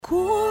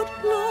Good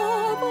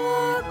love,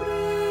 our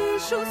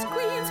gracious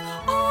queens,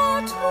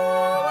 our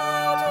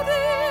throughout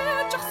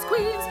their just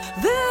queens,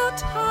 their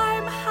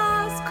time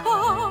has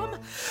come.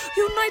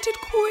 United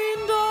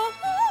Queendom.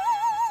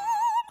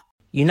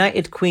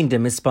 United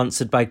Queendom is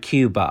sponsored by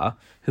Q Bar,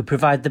 who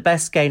provide the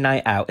best gay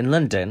night out in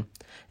London.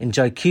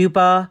 Enjoy Q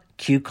Bar,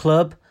 Q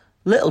Club,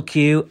 Little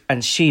Q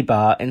and She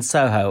Bar in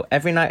Soho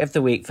every night of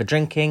the week for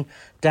drinking,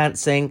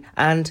 dancing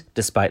and,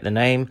 despite the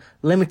name,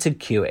 limited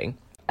queuing.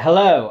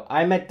 Hello,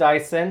 I'm Ed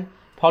Dyson,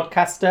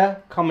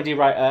 podcaster, comedy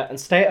writer and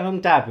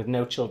stay-at-home dad with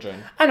no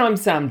children. And I'm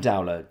Sam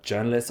Dowler,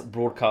 journalist,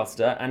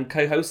 broadcaster and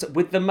co-host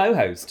with the Mo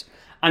Host.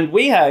 And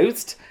we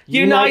host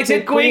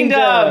United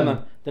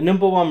Queendom! The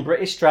 #1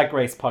 British Drag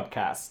Race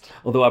podcast.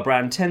 Although our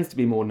brand tends to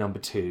be more number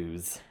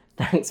twos.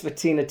 Thanks for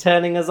Tina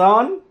turning us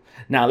on.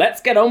 Now let's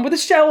get on with the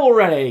show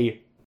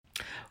already.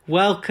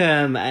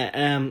 Welcome.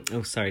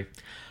 Sorry.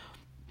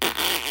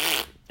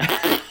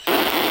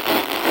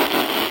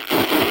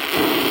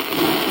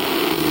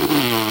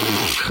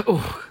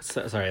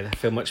 Sorry, I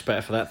feel much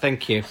better for that.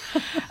 Thank you.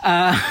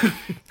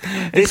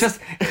 It's just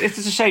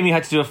a shame you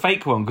had to do a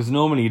fake one because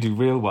normally you do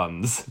real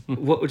ones.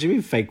 What do you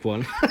mean fake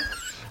one?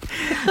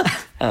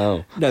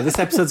 Oh no, this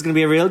episode's going to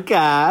be a real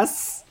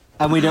gas,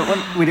 and we don't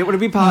want to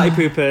be party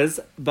poopers,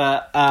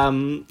 but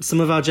some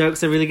of our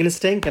jokes are really going to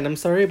stink, and I'm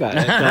sorry about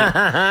it.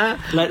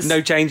 But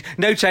no change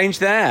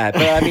there.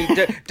 But I mean,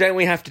 don't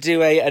we have to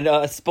do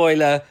a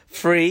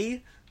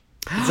spoiler-free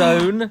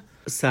zone?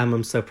 Sam,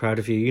 I'm so proud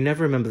of you. You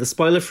never remember the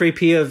spoiler-free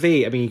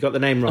POV. I mean, you got the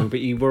name wrong, but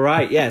you were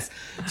right. Yes.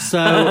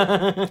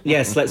 So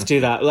yes, let's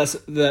do that.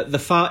 The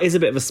fart is a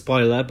bit of a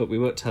spoiler, but we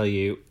won't tell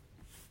you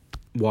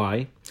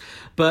why.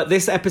 But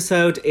this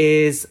episode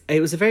it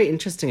was a very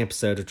interesting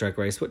episode of Drag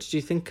Race. What did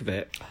you think of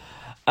it?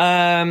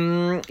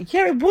 Yeah,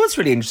 it was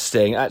really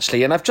interesting,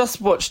 actually. And I've just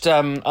watched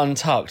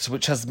Untucked,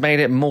 which has made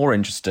it more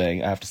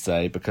interesting, I have to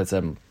say, because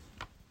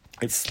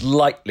it's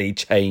slightly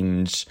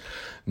changed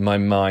my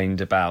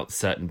mind about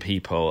certain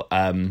people.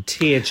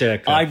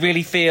 Tearjerker. I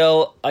really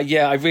feel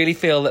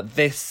that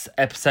this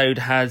episode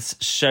has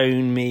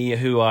shown me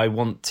who I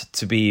want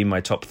to be in my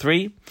top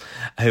 3,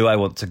 who I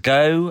want to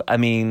go. I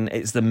mean,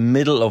 it's the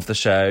middle of the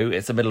show.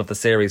 It's the middle of the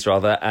series,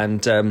 rather.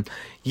 And I'm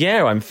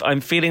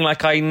feeling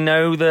like I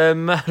know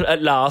them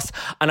at last.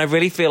 And I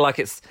really feel like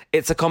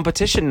it's a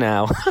competition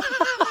now.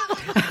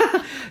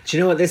 Do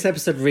you know what? This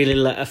episode really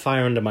lit a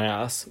fire under my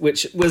ass,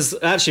 which was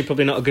actually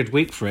probably not a good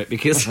week for it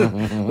because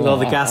with all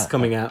the gas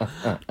coming out.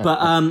 But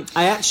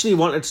I actually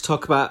wanted to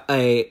talk about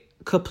a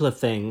couple of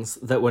things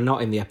that were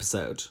not in the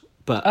episode.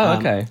 But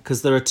okay.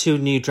 Because there are 2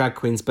 new drag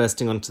queens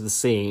bursting onto the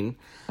scene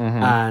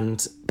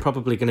and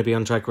probably going to be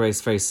on Drag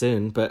Race very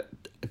soon. But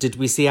did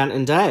we see Ant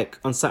and Dec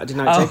on Saturday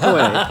Night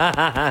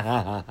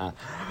Takeaway?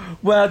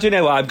 Well, do you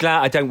know what? I'm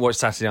glad I don't watch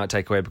Saturday Night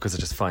Takeaway because I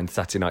just find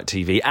Saturday Night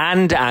TV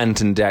and Ant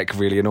and Dec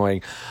really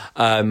annoying.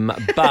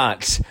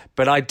 But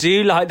I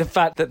do like the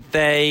fact that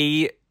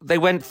they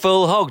went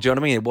full hog. Do you know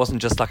what I mean? It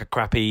wasn't just like a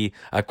crappy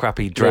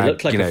drag. They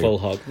looked like a full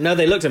hog. No,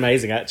 they looked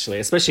amazing actually,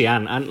 especially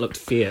Ant. Ant looked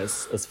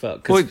fierce as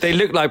fuck. Well, they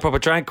looked like proper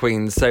drag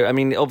queens. So I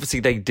mean, obviously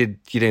they did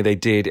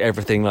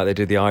everything, like they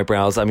did the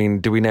eyebrows. I mean,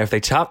 do we know if they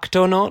tucked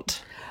or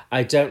not?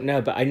 I don't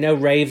know, but I know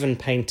Raven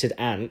painted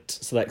Ant,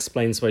 so that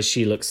explains why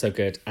she looks so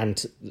good.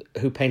 And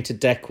who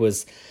painted Dec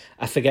was,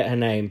 I forget her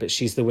name, but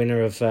she's the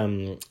winner of,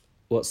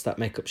 what's that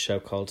makeup show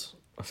called?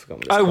 I forgot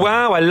what it's called.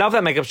 Wow, I love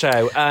that makeup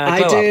show.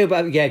 I do,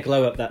 but yeah,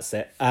 Glow Up, that's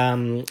it.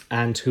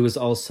 And who was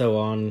also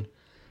on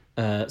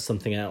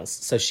something else.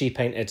 So she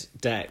painted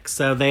Dec.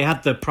 So they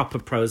had the proper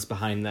pros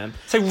behind them.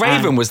 So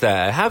Raven was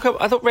there. How come?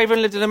 I thought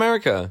Raven lived in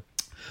America.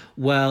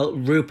 Well,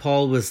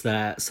 RuPaul was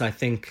there, so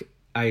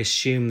I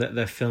assume that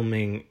they're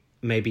filming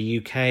maybe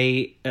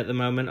UK at the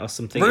moment or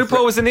something.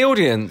 RuPaul was in the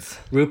audience.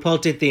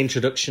 RuPaul did the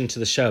introduction to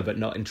the show, but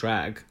not in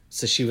drag.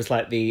 So she was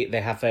like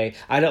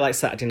I don't like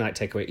Saturday Night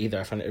Takeaway either.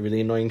 I find it a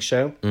really annoying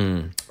show.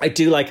 I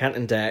do like Ant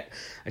and Dec.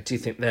 I do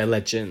think they're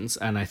legends,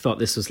 and I thought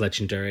this was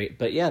legendary.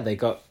 But yeah, they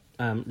got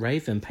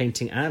Raven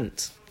painting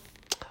Ant.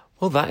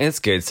 Well, that is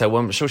good. So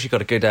I'm sure she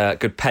got a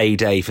good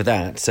payday for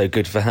that. So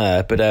good for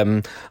her. But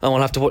I'll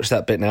have to watch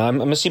that bit now.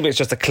 I'm assuming it's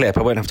just a clip.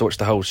 I won't have to watch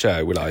the whole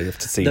show, will I? I have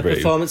to see the Ru.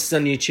 performance is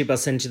on YouTube. I'll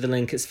send you the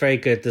link. It's very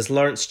good. There's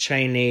Lawrence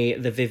Chaney,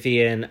 the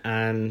Vivian,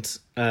 and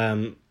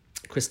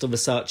Crystal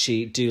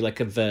Versace do like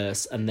a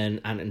verse, and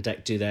then Ant and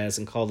Dec do theirs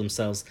and call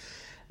themselves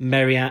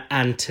Mary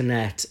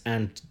Antoinette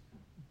and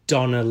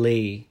Donna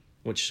Lee,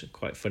 which are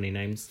quite funny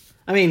names.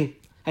 I mean,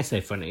 I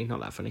say funny, not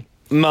that funny.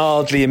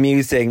 Mildly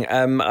amusing.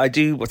 I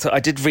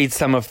did read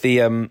some of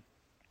the.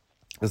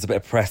 There's a bit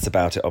of press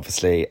about it,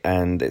 obviously,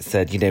 and it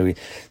said,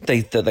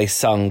 they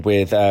sung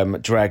with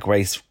Drag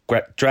Race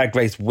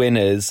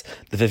winners,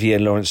 the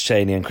Vivian, Lawrence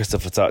Chaney, and Crystal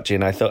Versace,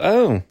 and I thought,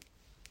 oh,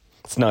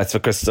 it's nice for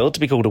Crystal to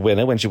be called a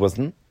winner when she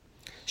wasn't.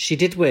 She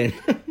did win.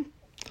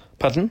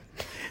 Pardon?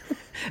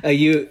 Are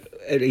you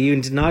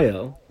in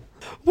denial?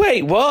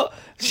 Wait, what?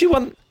 She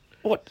won.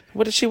 What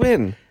did she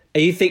win? Are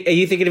you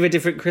thinking of a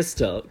different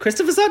Crystal?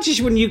 Crystal Versace,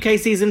 she won UK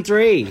season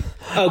 3.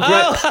 Oh,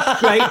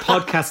 great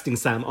podcasting,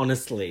 Sam,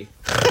 honestly.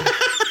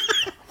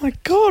 My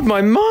God,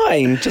 my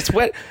mind just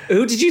went.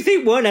 Who did you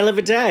think won Hell of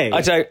a Day?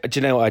 Do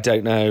you know what? I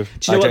don't know.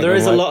 Do you know what? There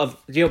is a lot of,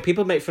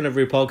 people make fun of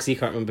RuPaul because he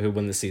can't remember who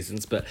won the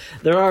seasons, but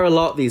there are a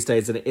lot these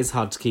days and it is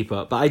hard to keep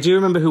up. But I do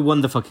remember who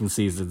won the fucking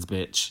seasons,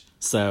 bitch.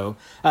 So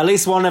at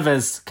least one of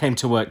us came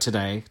to work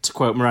today, to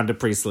quote Miranda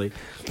Priestley.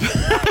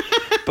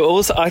 But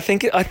also, I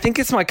think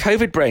it's my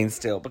COVID brain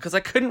still, because I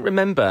couldn't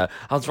remember.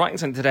 I was writing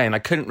something today and I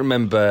couldn't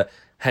remember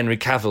Henry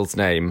Cavill's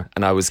name,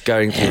 and I was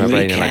going through my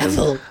brain.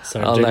 Cavill.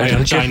 Sorry, I'm doing my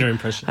own China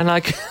impression. And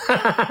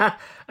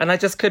I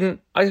just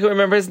couldn't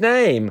remember his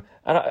name.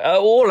 And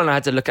I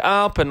had to look it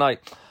up, and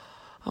like,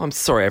 oh, I'm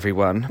sorry,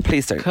 everyone.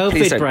 Please don't.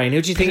 COVID brain.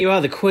 Who do you think you are,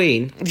 the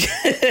Queen?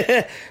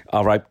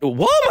 R.I.P.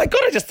 Oh my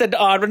God, I just said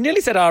I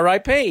nearly said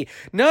R.I.P.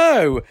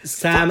 No.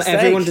 Sam,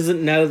 everyone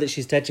doesn't know that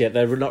she's dead yet.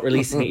 They're not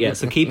releasing it yet.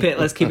 So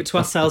let's keep it to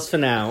ourselves for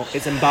now.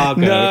 It's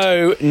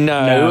embargoed.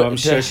 No, I'm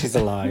sure she's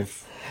alive.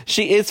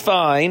 She is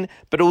fine,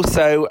 but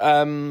also,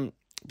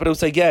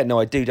 yeah, no,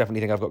 I do definitely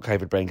think I've got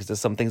COVID brain, because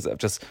there's some things that have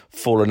just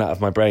fallen out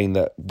of my brain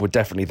that were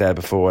definitely there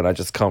before, and I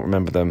just can't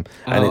remember them.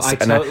 I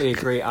totally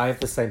agree. I have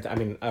the same. I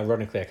mean,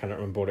 ironically, I cannot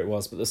remember what it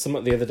was, but there's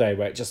something the other day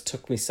where it just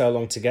took me so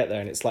long to get there,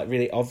 and it's like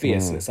really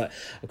obvious, and it's like,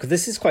 because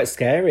this is quite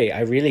scary.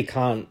 I really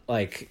can't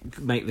like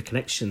make the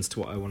connections to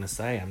what I want to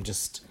say. I'm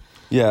just.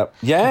 Yeah,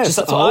 just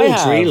that's old, what I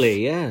have.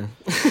 Really, yeah.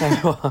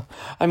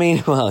 I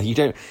mean, well, you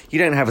don't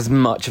have as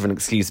much of an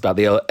excuse about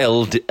the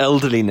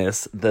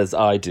elderliness as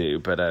I do,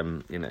 but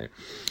you know.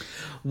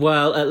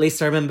 Well, at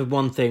least I remember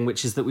one thing,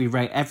 which is that we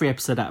rate every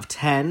episode out of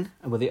 10,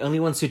 and we're the only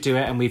ones who do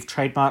it, and we've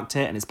trademarked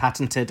it, and it's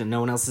patented, and no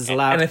one else is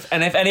allowed.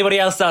 And if anybody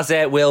else does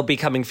it, we'll be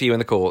coming for you in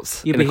the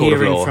courts. You'll be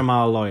hearing from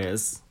our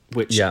lawyers.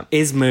 Which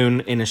is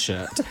Moon in a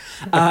shirt.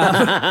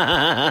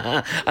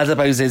 As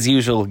opposed to his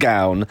usual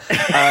gown.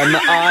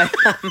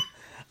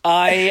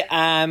 I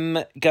am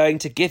going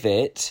to give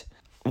it...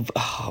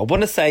 I want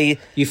to say...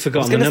 You've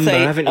forgotten the number,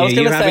 haven't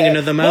you? You're having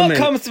another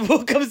moment.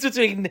 What comes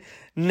between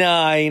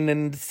 9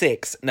 and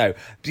 6? No.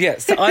 Yeah,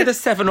 so either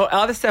 7 or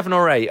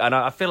 8, and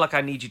I feel like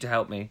I need you to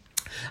help me.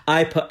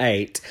 I put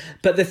 8.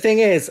 But the thing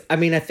is, I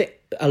mean, I think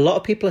a lot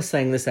of people are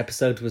saying this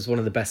episode was one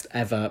of the best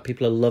ever.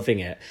 People are loving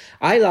it.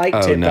 I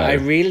liked it, but I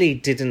really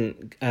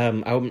didn't...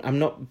 I'm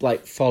not,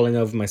 like, falling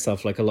over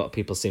myself like a lot of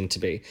people seem to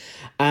be.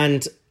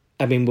 And...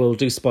 I mean, we'll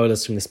do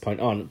spoilers from this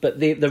point on, but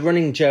the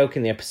running joke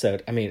in the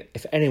episode, I mean,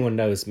 if anyone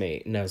knows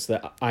me, knows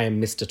that I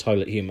am Mr.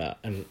 Toilet Humour,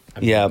 and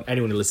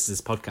anyone who listens to this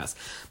podcast.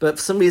 But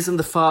for some reason,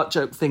 the fart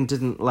joke thing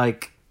I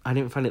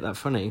didn't find it that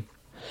funny.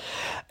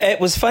 It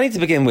was funny to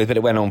begin with, but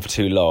it went on for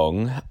too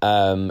long,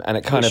 and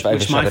it kind of overshadowed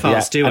which my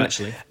farts do,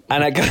 actually.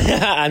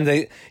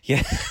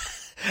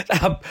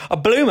 I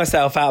blew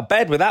myself out of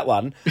bed with that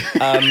one.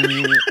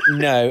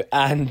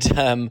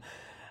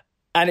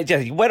 And it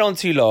just went on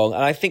too long,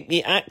 and I think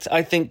the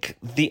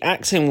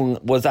acting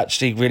was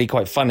actually really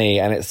quite funny,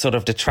 and it sort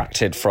of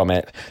detracted from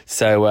it.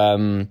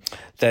 So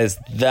there's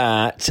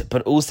that,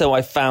 but also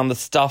I found the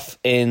stuff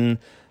in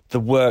the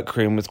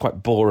workroom was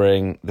quite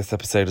boring this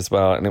episode as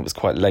well, and it was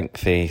quite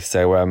lengthy.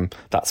 So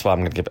that's why I'm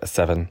going to give it a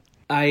 7.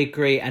 I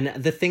agree, and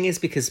the thing is,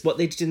 because what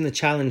they did in the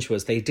challenge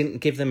was they didn't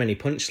give them any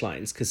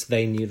punchlines because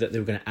they knew that they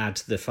were going to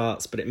add the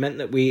farts, but it meant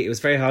that it was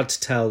very hard to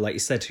tell, like you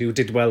said, who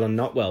did well and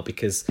not well,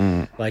 because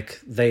like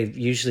they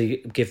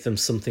usually give them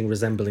something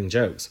resembling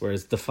jokes,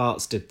 whereas the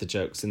farts did the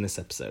jokes in this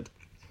episode.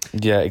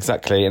 Yeah,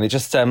 exactly, and it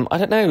just I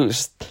don't know, there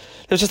was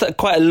just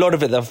quite a lot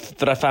of it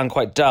that I found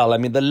quite dull. I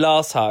mean, the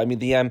last part, I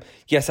mean,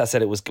 yes, I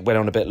said went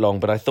on a bit long,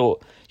 but I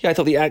thought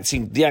the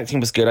acting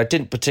was good. I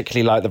didn't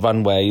particularly like the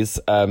runways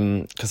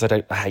because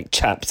I hate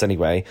chaps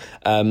anyway.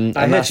 I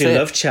heard you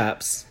love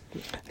chaps.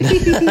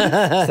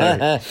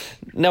 Sorry.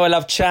 No, I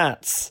love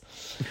chats.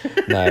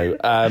 No.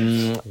 Now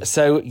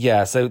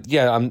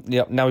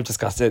we've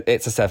discussed it.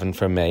 It's a 7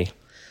 from me.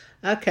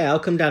 Okay, I'll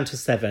come down to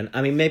 7.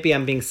 I mean, maybe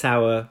I'm being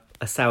a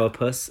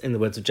sourpuss, in the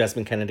words of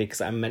Jasmine Kennedy,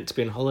 because I'm meant to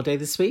be on holiday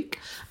this week,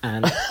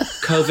 and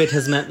COVID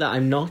has meant that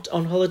I'm not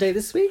on holiday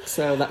this week,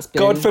 so that's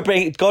been... God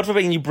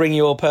forbid you bring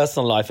your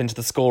personal life into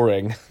the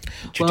scoring,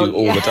 which you do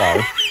all the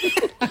time.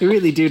 I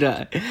really do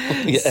that.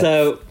 Yeah.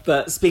 So,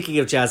 but speaking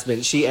of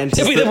Jasmine, she enters...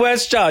 To be the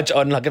worst judge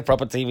on like a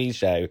proper TV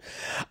show.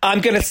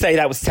 I'm going to say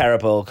that was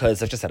terrible,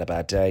 because I've just had a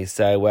bad day,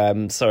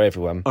 so sorry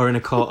everyone. Or in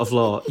a court of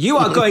law. You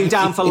are going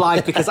down for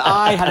life, because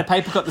I had a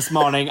paper cut this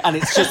morning, and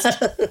it's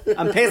just...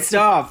 I'm pissed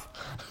off.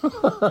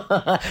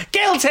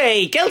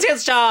 Guilty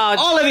as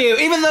charged. All of you,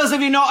 even those of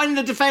you not in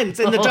the defence,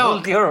 in the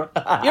dock, you're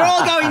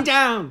all going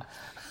down.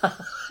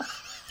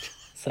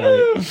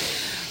 Sorry.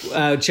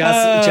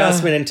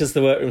 Jasmine enters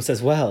the workroom and says,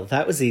 well,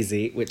 that was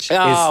easy, which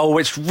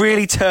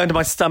really turned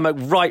my stomach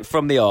right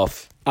from the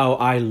off. Oh,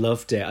 I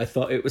loved it. I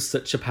thought it was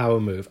such a power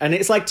move. And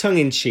it's like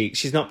tongue-in-cheek.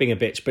 She's not being a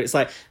bitch, but it's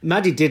like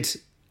Maddie did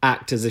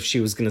act as if she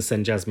was going to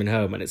send Jasmine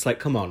home, and it's like,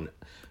 come on.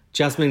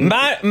 Jasmine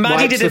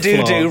Maddie did a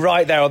doo-doo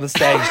right there on the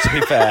stage, to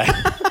be fair.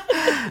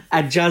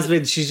 And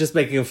Jasmine, she's just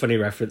making a funny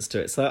reference to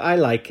it. So I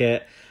like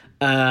it.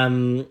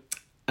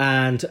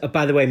 And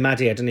by the way,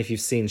 Maddie, I don't know if you've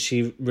seen,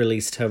 she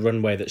released her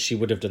runway that she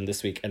would have done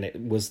this week, and it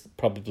was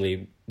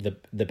probably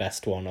the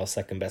best one or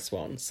second best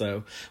one.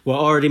 So we're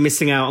already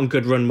missing out on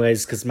good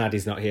runways because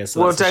Maddie's not here.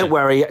 So well, don't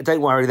worry.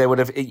 They would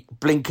have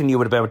Blink and you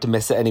would have been able to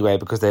miss it anyway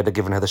because they'd have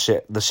given her the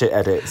shit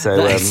edit. So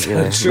that's you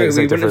know, true. We makes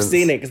no wouldn't have difference.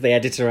 seen it because they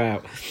edit her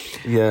out.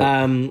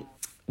 Yeah.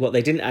 What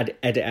they didn't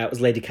edit out was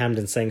Lady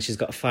Camden saying she's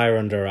got a fire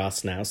under her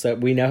ass now. So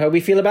we know how we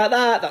feel about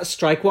that. That's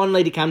strike one,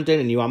 Lady Camden,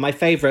 and you are my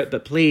favourite.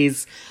 But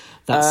please,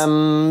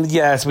 that's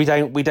yes, we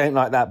don't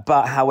like that.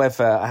 But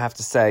however, I have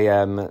to say,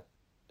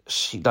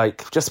 she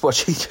just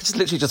watching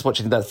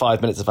that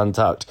 5 minutes of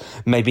Untucked,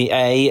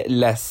 maybe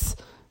less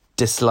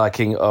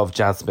disliking of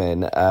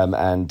Jasmine,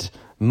 and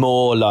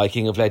more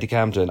liking of Lady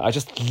Camden. I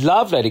just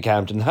love Lady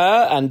Camden.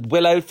 Her and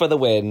Willow for the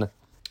win.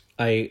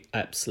 I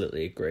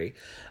absolutely agree.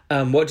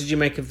 What did you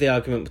make of the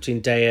argument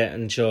between Daya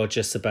and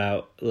Georges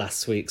about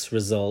last week's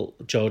result?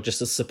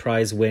 Georges' a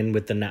surprise win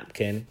with the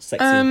napkin.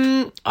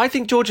 Sexy. I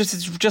think Georges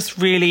is just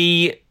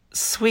really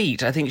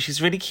sweet. I think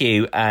she's really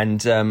cute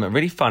and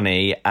really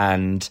funny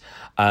and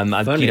Funny.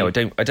 I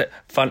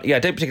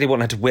don't particularly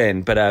want her to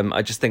win, but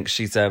I just think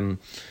she's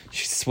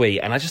sweet,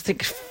 and I just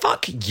think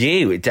fuck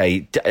you,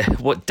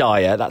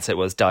 Daya, that's it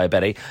was Daya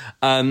Betty.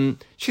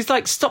 She's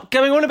like, stop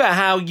going on about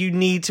how you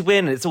need to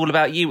win and it's all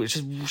about you,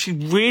 she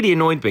really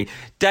annoyed me.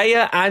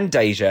 Daya and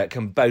Deja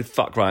can both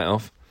fuck right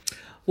off.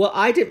 Well,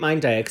 I didn't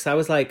mind Daya because I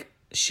was like,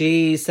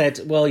 she said,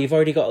 well, you've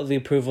already got the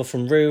approval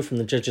from Rue, from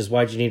the judges,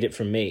 why do you need it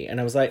from me? And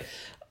I was like,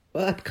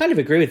 well, I kind of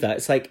agree with that.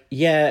 It's like,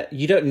 yeah,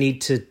 you don't need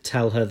to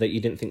tell her that you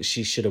didn't think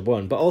she should have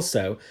won. But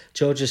also,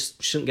 Georgia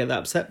shouldn't get that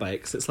upset by it.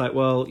 Because it's like,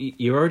 well,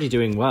 you're already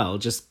doing well.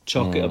 Just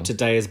chalk it up to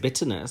Daya's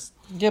bitterness.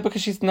 Yeah,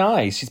 because she's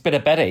nice. She's Bitter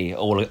Betty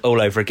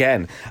all over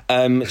again.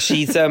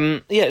 She's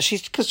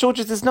because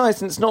Georges is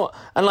nice, and it's not,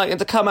 and like, and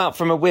to come out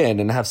from a win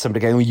and have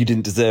somebody going, "Oh, you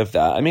didn't deserve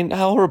that." I mean,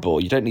 how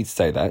horrible! You don't need to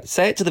say that.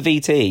 Say it to the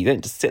VT. You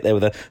don't just sit there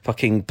with a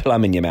fucking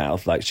plum in your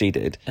mouth like she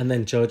did. And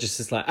then Georges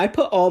is like, "I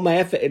put all my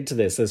effort into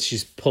this," as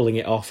she's pulling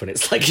it off, and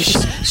it's like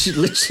she's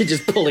literally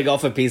just pulling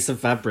off a piece of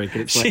fabric,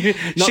 and it's like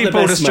she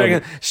pulled a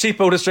string. She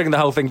pulled a string, and the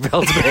whole thing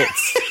fell to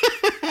bits.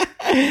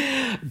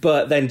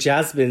 But then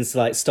Jasmine's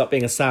like, stop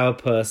being a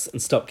sourpuss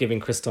and stop giving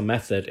Crystal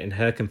Method in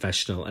her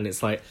confessional. And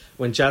it's like,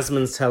 when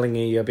Jasmine's telling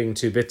you you're being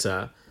too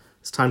bitter,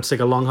 it's time to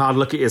take a long, hard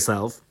look at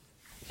yourself.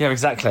 Yeah,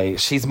 exactly.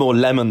 She's more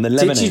lemon than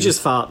lemon. Did you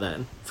just fart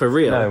then? For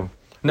real?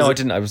 No, I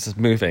didn't. I was just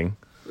moving.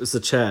 It was the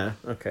chair.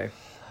 Okay.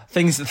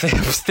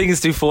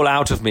 Things do fall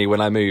out of me when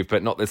I move,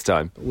 but not this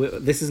time.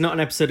 This is not an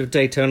episode of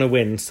Daytona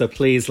Wind, so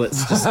please,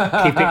 let's just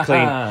keep it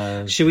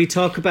clean. Should we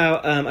talk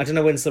about, I don't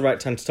know when's the right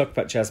time to talk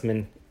about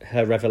Jasmine,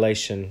 her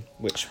revelation,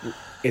 which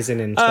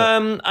isn't in...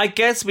 I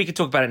guess we could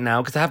talk about it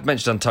now, because I have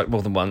mentioned Untucked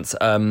more than once.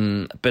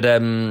 But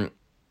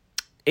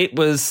it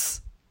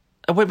was...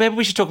 maybe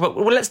we should talk about...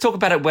 Well, let's talk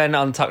about it when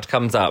Untucked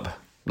comes up,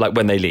 like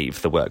when they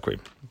leave the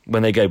workroom,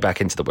 when they go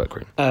back into the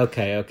workroom.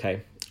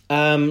 Okay.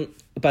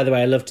 By the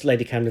way, I loved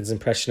Lady Camden's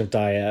impression of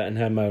Daya and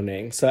her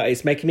moaning. So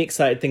it's making me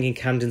excited thinking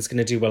Camden's going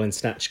to do well in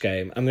Snatch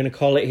Game. I'm going to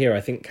call it here. I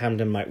think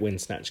Camden might win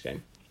Snatch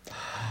Game.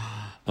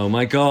 Oh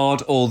my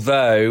God.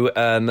 Although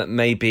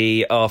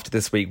maybe after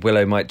this week,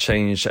 Willow might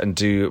change and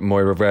do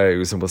Moira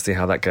Rose, and we'll see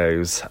how that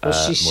goes. Well,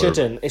 she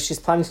shouldn't. If she's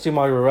planning to do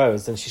Moira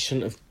Rose, then she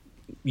shouldn't have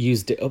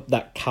used it up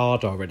that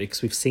card already,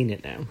 because we've seen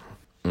it now.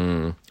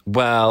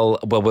 Well,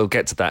 we'll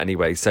get to that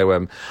anyway.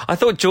 So I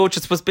thought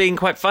Georges was being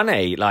quite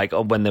funny, like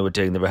when they were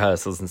doing the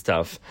rehearsals and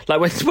stuff.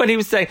 Like when he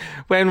was saying,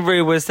 when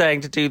Rue was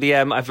saying to do the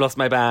I've lost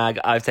my bag,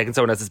 I've taken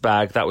someone else's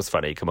bag. That was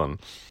funny. Come on.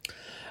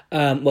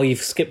 Well,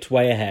 you've skipped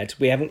way ahead.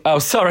 We haven't... Oh,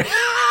 sorry.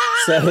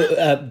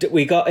 So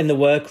we got in the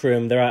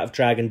workroom, they're out of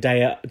drag, and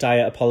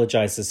Daya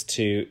apologises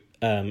to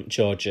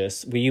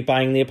Georges. Were you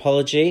buying the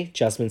apology?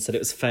 Jasmine said it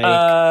was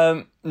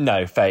fake.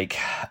 No, fake.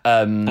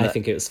 I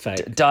think it was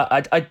fake.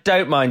 I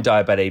don't mind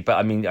Diabetes, but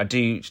I mean, I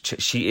do.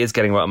 She is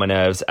getting right on my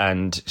nerves,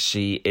 and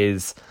she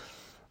is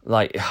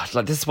like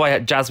this is why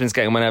Jasmine's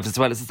getting on my nerves as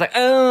well. It's like,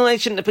 oh, I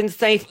shouldn't have been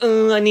safe.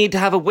 Oh, I need to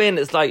have a win.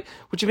 It's like,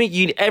 what do you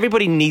mean?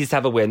 Everybody needs to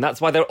have a win.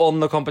 That's why they're on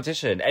the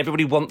competition.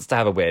 Everybody wants to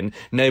have a win.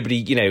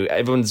 Nobody,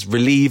 everyone's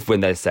relieved when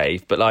they're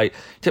safe. But like,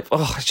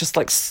 it's just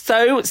like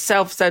so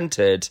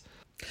self-centered.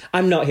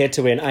 I'm not here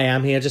to win. I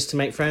am here just to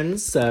make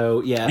friends.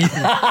 So,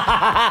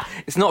 yeah.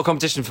 It's not a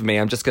competition for me.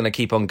 I'm just going to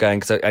keep on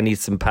going because I need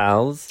some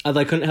pals.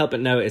 Although I couldn't help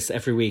but notice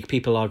every week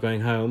people are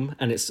going home,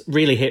 and it's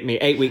really hit me.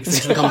 8 weeks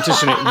into the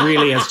competition, it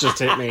really has just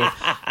hit me.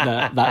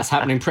 That's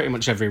happening pretty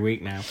much every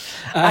week now.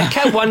 I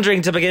kept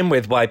wondering to begin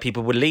with why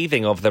people were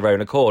leaving of their own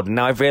accord, and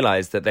now I've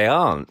realised that they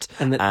aren't.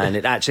 And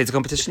it actually is a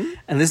competition.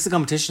 And this is a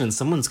competition, and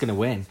someone's going to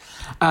win.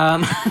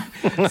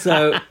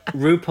 So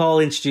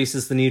RuPaul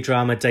introduces the new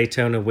drama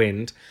Daytona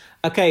Wind.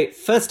 Okay,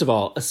 first of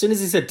all, as soon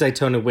as he said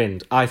Daytona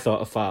Wind, I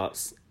thought of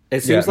farts.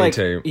 It seems me like...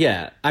 too.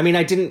 Yeah. I mean,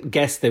 I didn't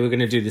guess they were going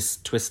to do this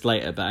twist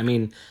later, but I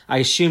mean, I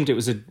assumed it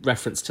was a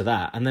reference to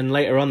that. And then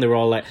later on, they were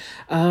all like,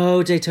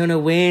 oh, Daytona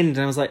Wind.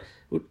 And I was like,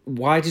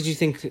 why did you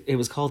think it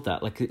was called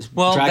that? Like, it's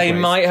well, Drag they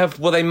Race. might have.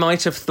 Well, they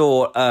might have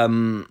thought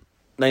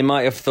they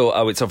might have thought,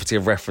 oh, it's obviously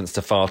a reference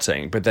to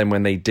farting. But then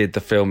when they did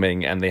the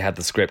filming and they had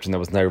the script and there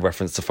was no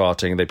reference to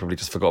farting, they probably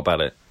just forgot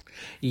about it.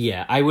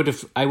 Yeah, I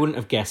wouldn't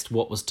have guessed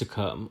what was to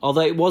come.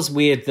 Although it was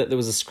weird that there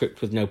was a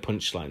script with no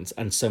punchlines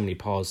and so many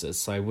pauses.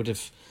 So I would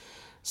have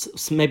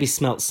maybe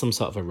smelt some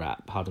sort of a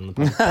rap, pardon the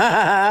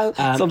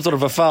pun. Some sort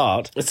of a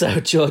fart. So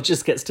George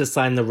just gets to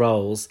sign the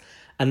roles,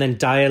 and then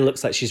Daya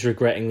looks like she's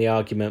regretting the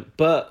argument,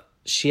 but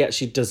she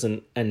actually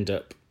doesn't end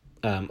up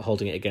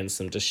holding it against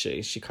them, does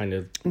she? She kind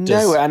of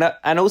does. No,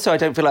 and also I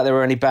don't feel like there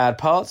were any bad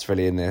parts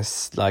really in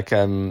this. Like,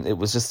 it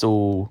was just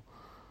all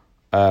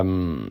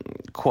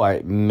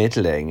quite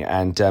middling,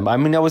 and I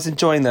mean, I was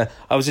enjoying the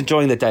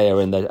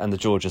Daya and the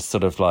George's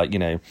sort of like, you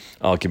know,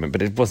 argument,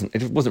 but it wasn't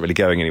really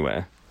going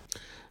anywhere.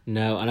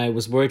 No, and I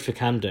was worried for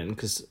Camden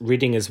because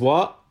reading is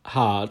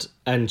hard,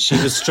 and she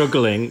was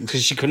struggling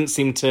because she couldn't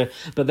seem to.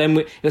 But then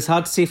it was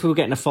hard to see if we were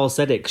getting a false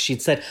edit because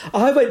she'd said,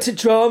 "I went to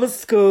drama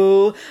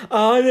school,"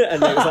 and it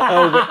was like,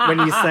 "Oh, when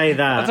you say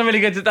that, that's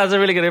a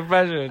really good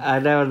impression." I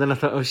know, and then I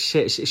thought, "Oh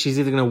shit, she's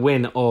either going to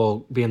win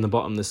or be in the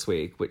bottom this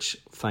week," which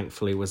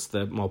thankfully was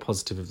the more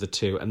positive of the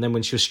two. And then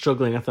when she was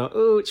struggling, I thought,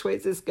 "Oh, which way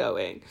is this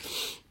going?"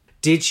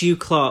 Did you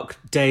clock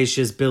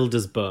Deja's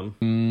builder's bum?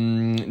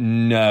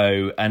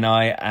 No, and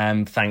I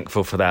am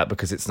thankful for that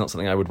because it's not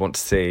something I would want to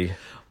see.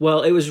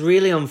 Well, it was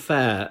really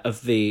unfair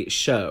of the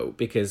show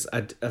because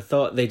I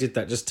thought they did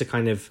that just to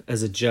kind of,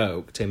 as a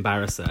joke, to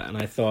embarrass her. And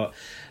I thought,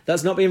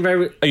 that's not being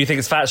very... Oh, you think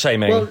it's fat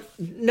shaming? Well,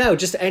 no,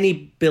 just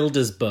any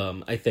builder's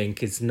bum, I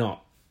think, is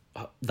not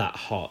that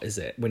hot, is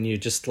it? When you're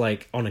just,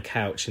 like, on a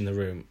couch in the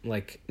room.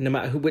 Like, no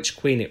matter which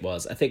queen it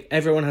was. I think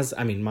everyone has...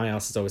 I mean, my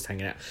ass is always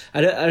hanging out.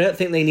 I don't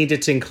think they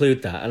needed to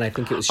include that, and I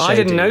think it was shady. I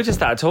didn't notice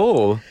that at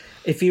all.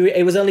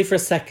 It was only for a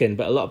second,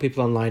 but a lot of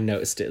people online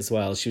noticed it as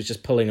well. She was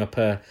just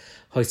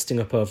hoisting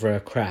up over a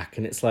crack,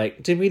 and it's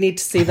like, did we need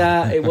to see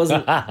that? It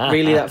wasn't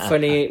really that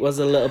funny. It was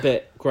a little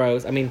bit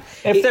gross. I mean,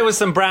 if there was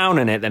some brown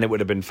in it, then it would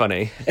have been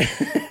funny.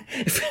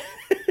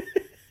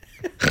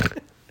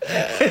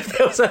 If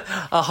there was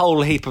a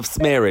whole heap of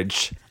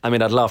smearage, I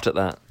mean, I'd laughed at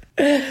that.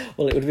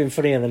 Well, it would have been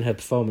funnier than her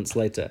performance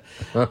later.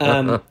 But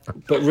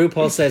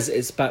RuPaul says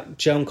it's about...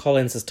 Joan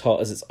Collins has taught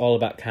us it's all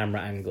about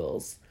camera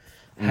angles.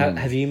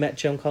 Have you met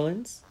Joan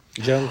Collins?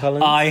 Joan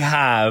Collins? I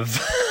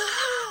have.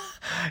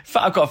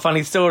 I've got a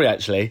funny story,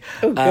 actually.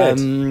 Oh,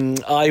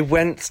 good. I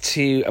went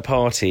to a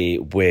party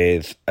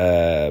with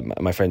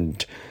my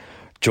friend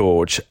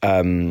George.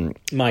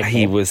 Michael.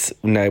 He was...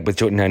 No, with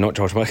George, no, not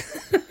George.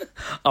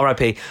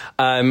 R.I.P.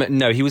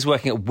 No, he was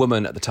working at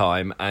Woman at the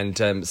time,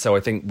 and so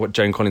I think what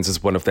Joan Collins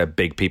was one of their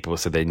big people.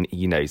 So then,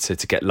 you know, so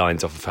to get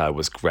lines off of her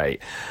was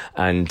great.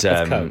 And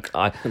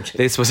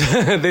this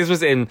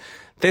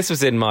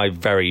was in my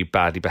very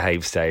badly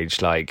behaved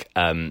stage, like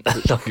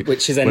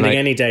which is ending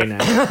any day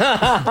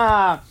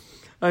now.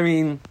 I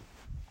mean,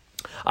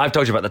 I've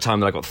told you about the time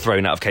that I got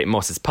thrown out of Kate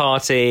Moss's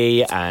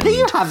party, and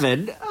You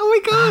haven't?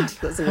 Oh my god,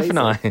 that's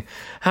amazing.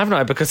 Haven't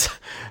I? Because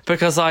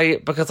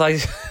I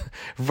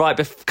right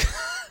before.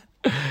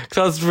 Because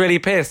I was really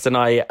pissed, and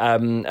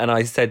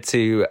I said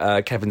to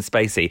Kevin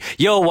Spacey,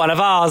 "You're one of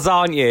ours,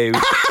 aren't you?"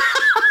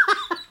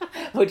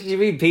 What did you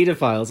mean,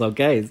 paedophiles or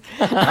gays?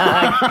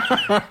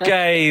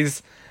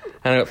 Gays.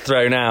 And I got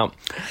thrown out.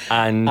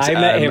 And I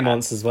met him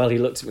once as well. He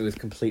looked at me with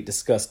complete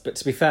disgust. But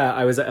to be fair,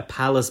 I was at a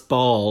palace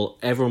ball.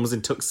 Everyone was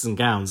in tuxes and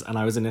gowns, and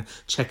I was in a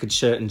checkered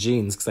shirt and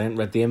jeans because I hadn't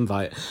read the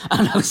invite.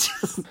 And I was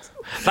just...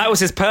 That was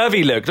his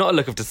pervy look, not a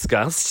look of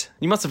disgust.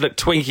 You must have looked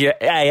twinky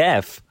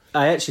AF.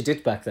 I actually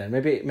did back then.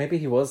 Maybe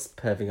he was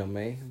perving on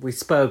me. We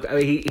spoke. I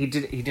mean, he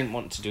didn't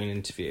want to do an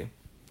interview.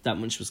 That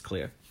much was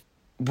clear.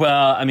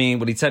 Well, I mean,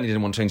 he certainly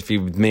didn't want to interview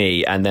with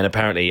me, and then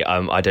apparently,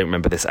 I don't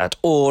remember this at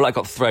all, I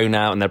got thrown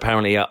out, and then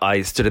apparently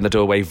I stood in the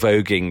doorway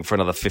voguing for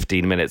another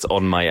 15 minutes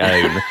on my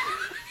own.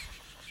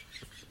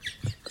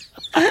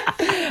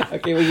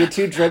 Okay, well, you're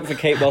too drunk for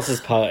Kate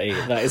Moss's party.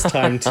 That is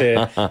time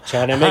to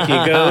try to make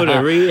you go to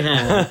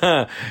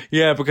rehab.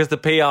 Yeah, because the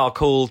PR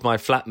called my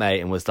flatmate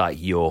and was like,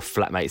 "Your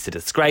flatmate's a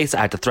disgrace. I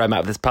had to throw him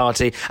out of this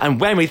party."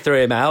 And when we threw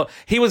him out,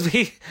 he was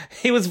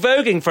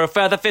voguing for a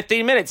further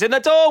 15 minutes in the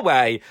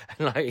doorway.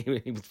 And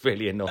he was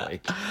really annoyed.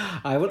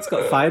 I once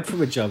got fired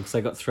from a job because I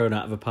got thrown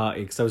out of a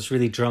party because I was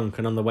really drunk,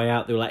 and on the way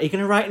out they were like, "Are you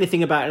going to write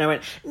anything about it?" And I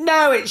went,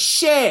 "No, it's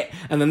shit."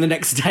 And then the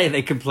next day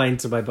they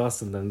complained to my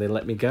boss, and then they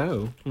let me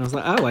go. And I was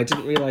like, "Oh, I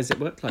didn't realise it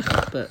worked like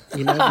that." But,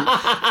 you know,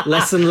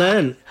 lesson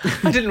learned.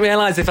 I didn't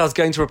realise if I was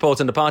going to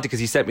report on the party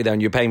because you sent me there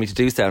and you were paying me to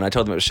do so, and I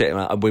told them it was shit, and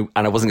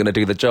I wasn't going to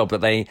do the job,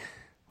 that they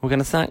were going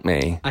to sack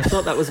me. I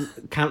thought that was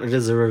counted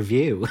as a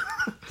review.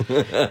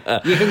 You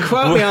can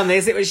quote me on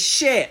this, it was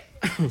shit.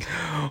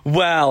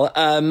 Well,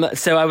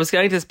 so I was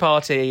going to this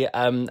party,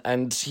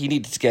 and he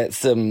needed to get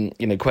some,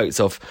 you know, quotes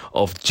of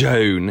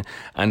Joan,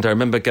 and I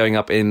remember going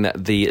up in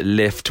the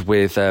lift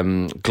with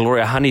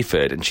Gloria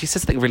Honeyford, and she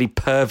said something really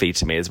pervy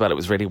to me as well. It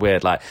was really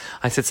weird. Like,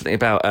 I said something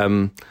about,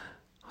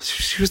 what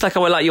she was like,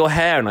 oh, I like your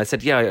hair. And I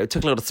said, yeah, it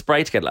took a lot of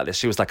spray to get like this.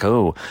 She was like,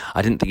 oh,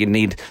 I didn't think you'd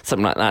need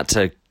something like that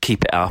to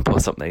keep it up or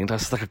something.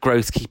 That's like a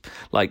gross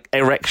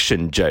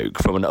erection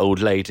joke from an old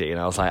lady. And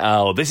I was like,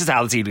 oh, this is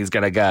how the evening's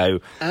going to go.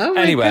 Oh,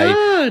 my anyway,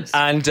 God.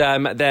 And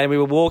then we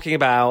were walking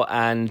about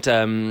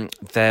and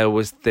there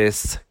was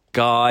this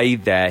guy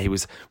there. He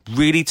was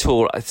really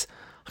tall.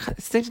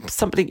 His name was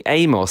something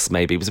Amos,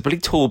 maybe. He was a really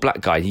tall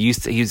black guy. He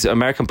was an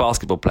American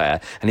basketball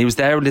player, and he was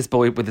there with his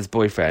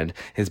boyfriend.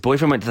 His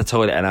boyfriend went to the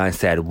toilet, and I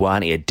said, "Why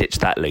don't you ditch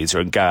that loser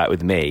and go out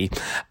with me?"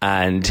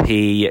 And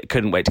he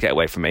couldn't wait to get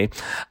away from me.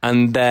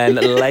 And then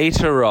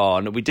later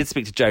on, we did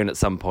speak to Joan at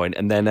some point,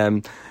 and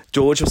then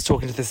George was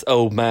talking to this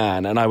old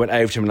man, and I went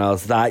over to him and I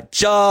was like,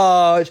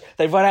 "George,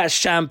 they've run out of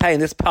champagne.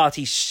 This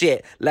party's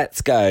shit.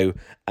 Let's go."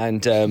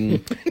 And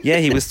yeah,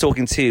 he was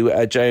talking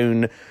to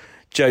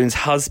Joan's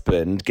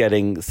husband,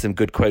 getting some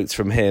good quotes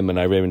from him, and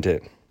I ruined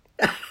it.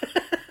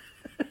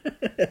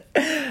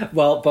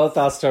 Well, both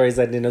our stories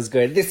ended us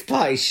going, this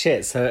party's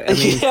shit. So, I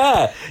mean,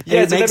 yeah,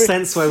 it makes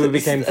sense why we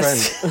became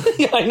friends.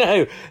 Yeah, I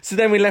know. So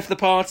then we left the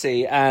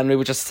party, and we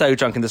were just so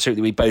drunk in the street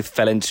that we both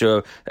fell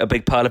into a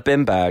big pile of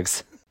bin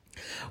bags.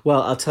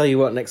 Well, I'll tell you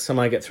what, next time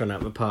I get thrown out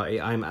of a party,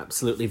 I'm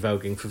absolutely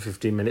voguing for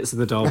 15 minutes in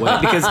the doorway.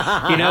 Because,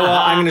 you know what,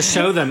 I'm going to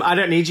show them. I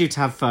don't need you to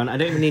have fun. I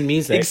don't even need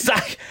music.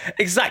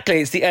 Exactly.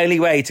 It's the only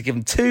way to give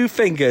them 2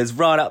 fingers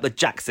right up the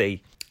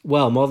jacksie.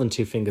 Well, more than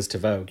 2 fingers to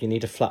vogue. You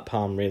need a flat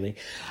palm, really.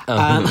 So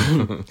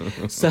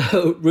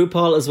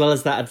RuPaul, as well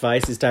as that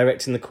advice, is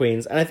directing the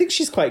queens. And I think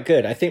she's quite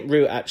good. I think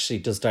Ru actually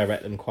does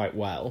direct them quite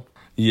well.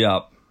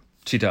 Yep.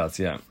 She does,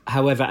 yeah.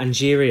 However,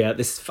 Angeria,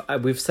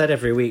 we've said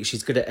every week,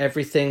 she's good at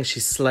everything.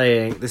 She's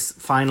slaying. This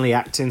finally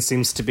acting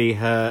seems to be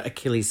her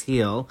Achilles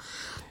heel.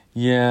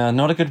 Yeah,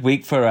 not a good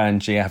week for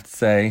Angie, I have to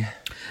say.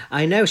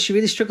 I know, she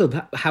really struggled.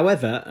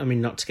 However, I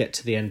mean, not to get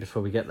to the end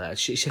before we get there,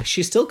 she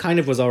still kind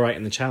of was all right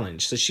in the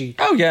challenge. So she...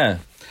 Oh, yeah.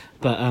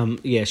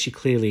 But, yeah, she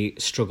clearly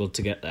struggled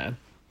to get there.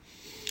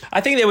 I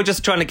think they were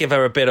just trying to give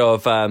her a bit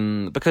of...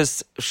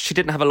 because she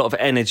didn't have a lot of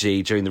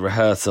energy during the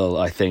rehearsal,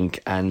 I think.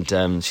 And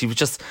she was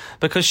just...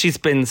 Because she's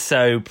been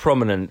so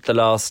prominent the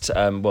last...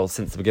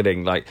 since the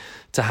beginning,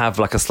 to have,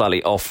 a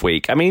slightly off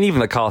week. I mean,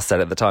 even the cast said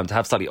at the time, to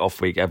have slightly off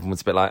week, everyone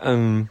was a bit like,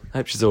 I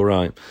hope she's all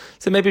right.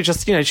 So maybe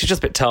just, she's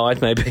just a bit tired,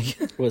 maybe.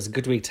 Well, it's a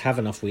good week to have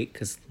an off week,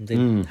 because they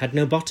had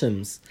no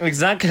bottoms.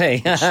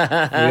 Exactly. We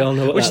all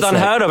know what which is that's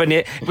unheard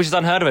like. Which is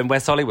unheard of in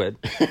West Hollywood.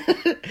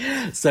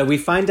 So we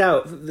find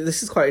out,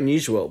 this is quite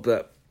unusual,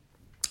 but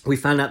we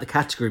found out the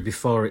category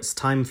before it's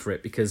time for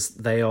it because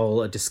they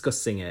all are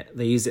discussing it.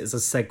 They use it as a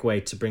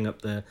segue to bring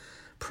up the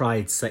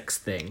pride sex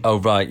thing. Oh,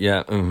 right,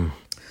 yeah.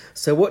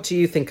 So what do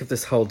you think of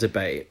this whole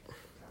debate?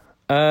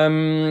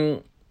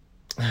 Well,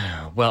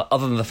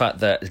 other than the fact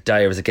that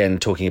Daya is again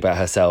talking about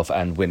herself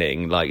and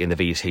winning, in the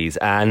VTs,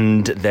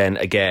 and then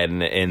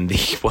again in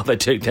while they're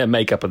doing their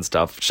makeup and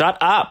stuff. Shut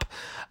up!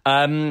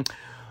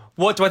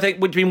 What do I think?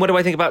 What do you mean? What do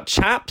I think about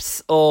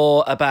chaps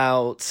or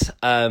about?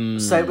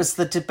 So it was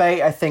the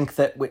debate, I think,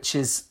 which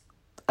is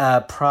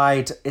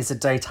Pride is a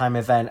daytime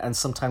event, and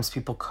sometimes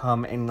people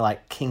come in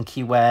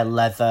kinky wear,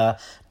 leather,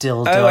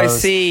 dildos. Oh, I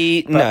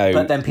see.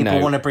 But then people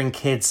want to bring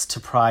kids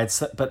to Pride.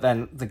 But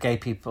then the gay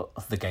people,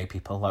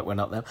 we're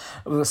not them.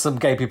 Some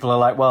gay people are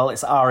like, well,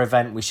 it's our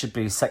event. We should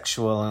be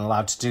sexual and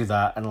allowed to do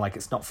that. And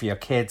it's not for your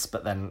kids.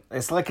 But then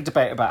it's a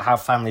debate about how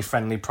family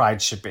friendly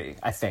Pride should be,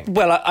 I think.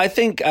 Well, I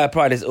think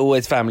Pride is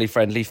always family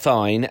friendly,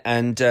 fine.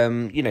 And,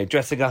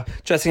 dressing up.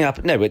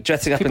 No, but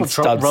dressing up people in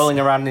studs. Rolling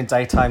around in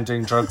daytime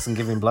doing drugs and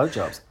giving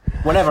blowjobs.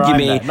 Whenever I'm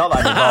there. Not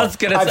that I'm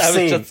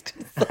involved.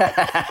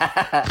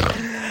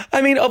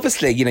 I mean,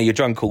 obviously, you're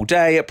drunk all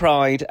day at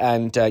Pride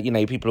and,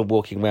 people are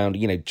walking around,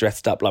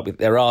 dressed up with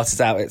their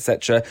asses out,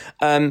 etc.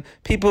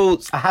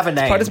 People... I have a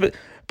name.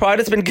 Pride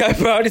has been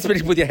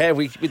with your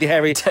hairy...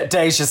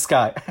 Deja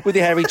Sky. With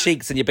your hairy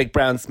cheeks and your big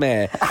brown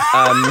smear.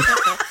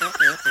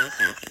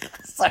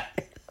 Sorry.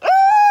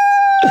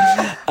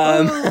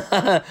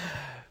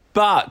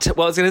 But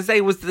what I was going to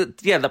say was that,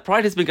 the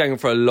Pride has been going on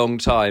for a long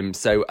time.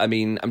 So, I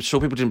mean, I'm sure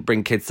people didn't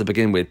bring kids to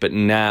begin with, but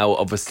now,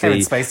 obviously,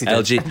 Kevin Spacey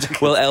did.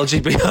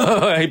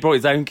 LGBT, he brought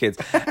his own kids.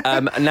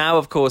 Now,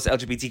 of course,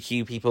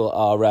 LGBTQ people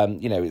are,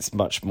 it's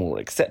much more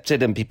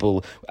accepted, and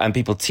people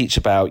teach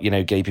about,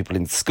 gay people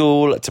in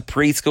school to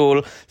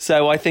preschool.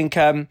 So I think,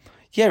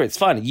 it's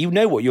fine. You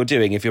know what you're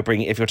doing if you're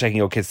taking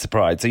your kids to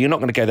Pride. So you're not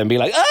going to go there and be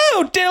like,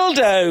 oh,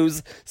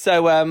 dildos.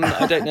 So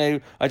I don't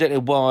know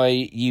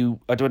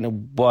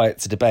why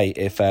it's a debate.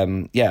 If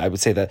I would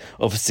say that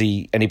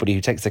obviously anybody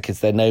who takes their kids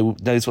there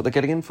knows what they're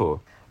getting in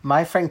for.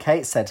 My friend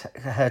Kate said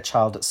her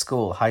child at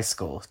school, high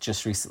school,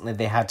 just recently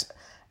they had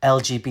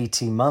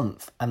LGBT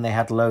month and they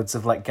had loads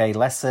of gay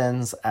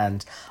lessons,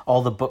 and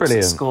all the books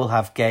at school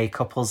have gay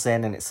couples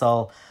in, and it's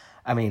all,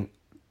 I mean,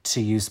 to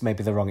use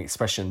maybe the wrong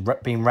expression,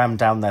 being rammed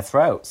down their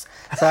throats.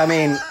 So, I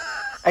mean,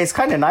 it's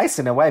kind of nice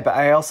in a way, but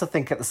I also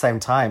think at the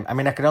same time, I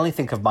mean, I can only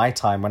think of my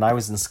time when I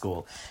was in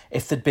school.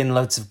 If there'd been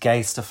loads of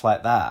gay stuff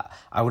like that,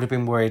 I would have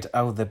been worried,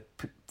 the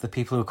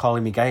people who are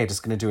calling me gay are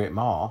just going to do it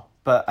more.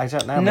 but I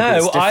don't know. Maybe No,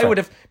 it's I different. would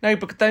have... No,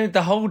 but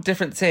the whole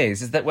difference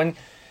is that when...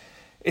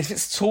 If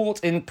it's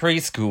taught in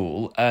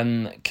preschool,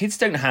 kids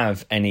don't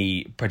have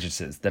any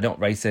prejudices. They're not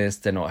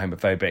racist. They're not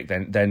homophobic.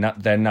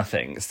 They're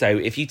nothing. So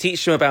if you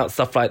teach them about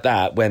stuff like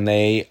that when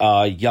they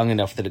are young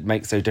enough that it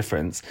makes no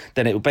difference,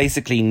 then it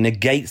basically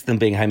negates them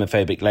being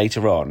homophobic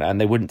later on, and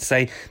they wouldn't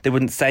say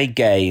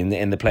gay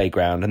in the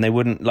playground, and they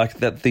wouldn't like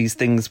that. These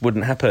things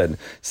wouldn't happen.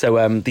 So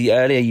the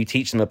earlier you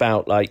teach them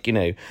about Black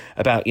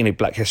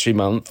History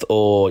Month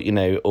or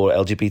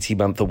LGBT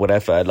month or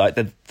whatever, like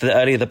the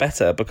earlier the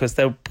better, because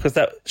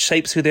that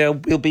shapes who they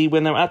will be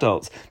when they're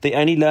adults. They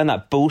only learn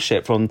that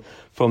bullshit from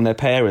their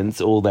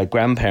parents or their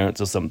grandparents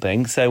or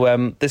something.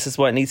 So this is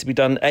why it needs to be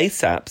done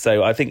ASAP.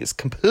 So I think it's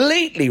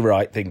completely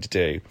right thing to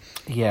do.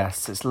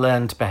 Yes, it's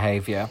learned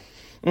behaviour.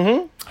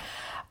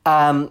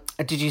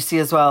 Did you see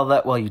as well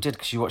that, well, you did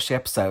because you watched the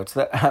episode,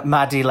 that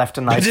Maddie left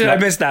a nice Did I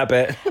miss that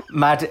bit?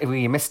 Maddie, well,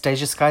 you missed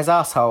Deja Sky's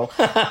arsehole.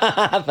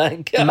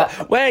 Thank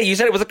God. Wait, you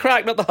said it was a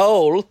crack, not the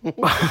hole. It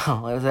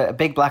was a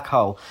big black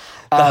hole.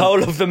 The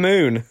hole of the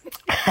moon.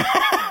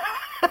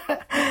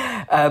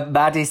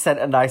 Maddie sent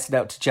a nice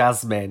note to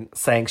Jasmine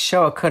saying,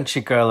 show a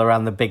country girl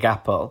around the Big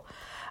Apple.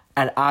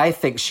 And I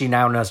think she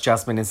now knows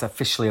Jasmine is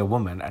officially a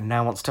woman and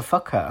now wants to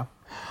fuck her.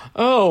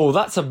 Oh,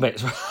 that's a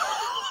bit...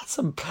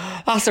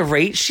 That's a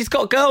reach. She's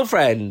got a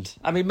girlfriend.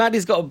 I mean,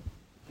 Maddie's got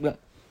a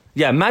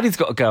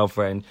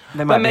girlfriend.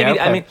 They might be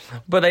okay.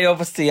 But they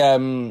obviously,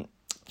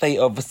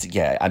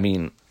 yeah. I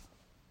mean,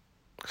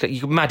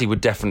 Maddie would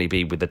definitely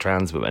be with the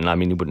trans woman. I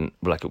mean, he wouldn't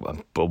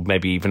or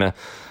maybe even a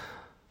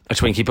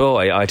Twinkie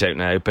boy. I don't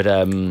know, but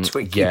boy.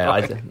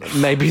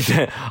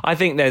 I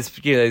think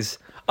there's.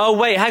 Oh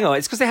wait, hang on.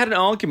 It's because they had an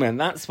argument.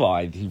 That's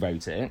why he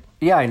wrote it.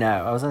 Yeah, I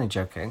know. I was only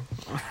joking.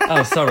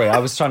 Oh, sorry. I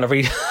was trying to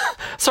read.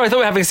 Sorry, I thought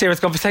we were having a serious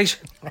conversation.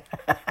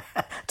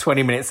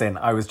 20 minutes in,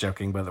 I was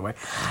joking, by the way.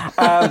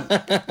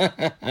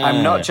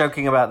 I'm not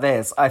joking about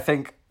this. I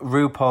think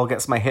RuPaul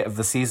gets my hit of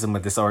the season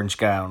with this orange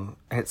gown.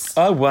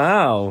 Oh,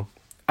 wow.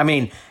 I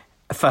mean,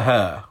 for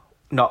her,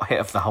 not hit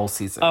of the whole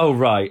season. Oh,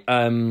 right.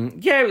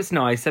 Yeah, it was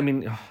nice. I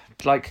mean,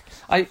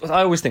 I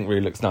always think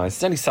Ru looks nice.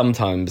 It's only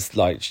sometimes,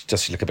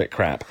 does she look a bit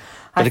crap?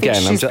 But I think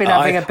she's been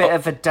having a bit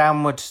of a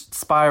downward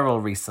spiral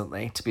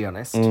recently, to be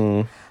honest.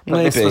 But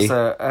maybe. This was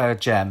a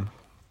gem.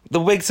 The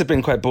wigs have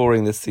been quite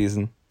boring this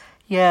season.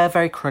 Yeah,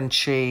 very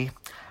crunchy.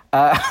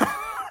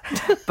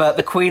 But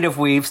the Queen of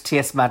Weaves,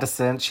 T.S.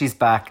 Madison, she's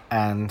back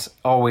and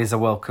always a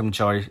welcome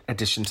joy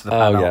addition to the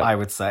panel, I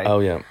would say. Oh,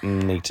 yeah,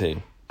 me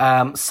too.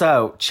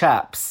 So,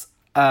 chaps,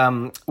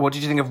 what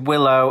did you think of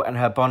Willow and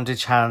her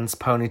bondage hands,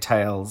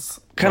 ponytails?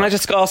 Can I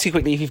just ask you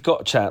quickly if you've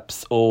got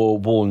chaps or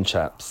worn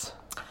chaps?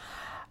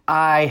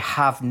 I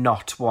have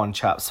not worn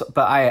chaps,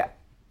 but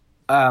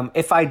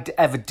if I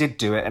ever did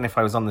do it, and if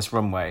I was on this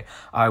runway,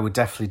 I would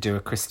definitely do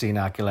a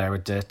Christina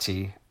Aguilera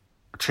dirty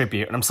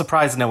tribute, and I'm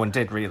surprised no one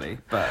did really.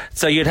 But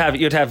so you'd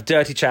have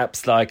dirty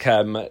chaps like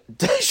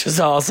Deja's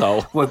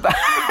arsehole.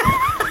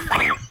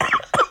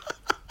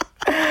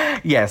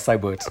 Yes, I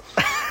would.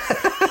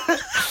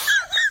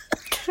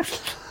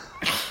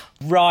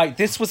 Right,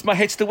 this was my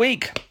hit of the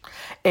week.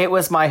 It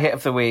was my hit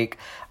of the week.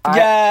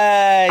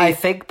 Yay! I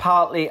think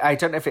partly, I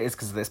don't know if it is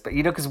because of this, but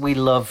because we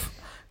love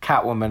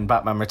Catwoman,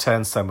 Batman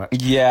Returns so much.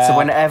 Yeah. So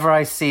whenever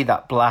I see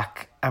that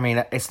black, I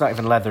mean, it's not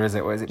even leather, is it?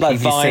 Or is it like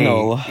PVC?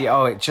 vinyl. Yeah,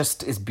 oh, it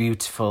just is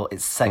beautiful.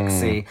 It's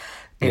sexy.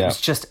 It was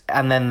just,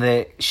 and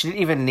then she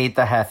didn't even need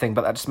the hair thing,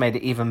 but that just made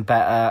it even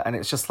better. And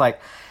it's just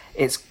like,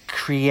 it's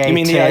creative.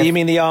 You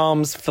mean the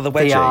arms for the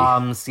wedgie? The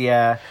arms,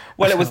 yeah.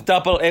 Well, it was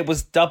double. It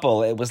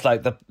was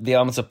like the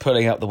arms are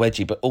pulling up the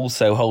wedgie, but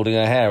also holding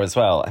her hair as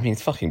well. I mean,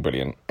 it's fucking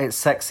brilliant. It's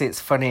sexy,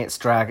 it's funny, it's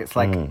drag, it's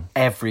like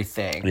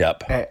everything.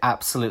 Yep.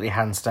 Absolutely,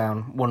 hands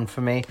down, one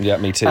for me. Yeah,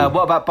 me too.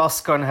 What about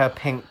Bosco and her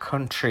pink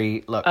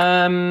country look?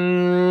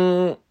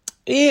 Yeah,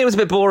 it was a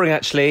bit boring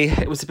actually.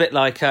 It was a bit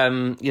like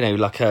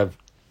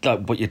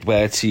like what you'd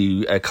wear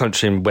to a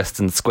country and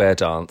western square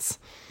dance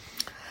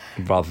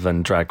rather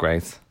than Drag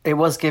Race. It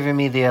was giving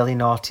me the early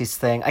noughties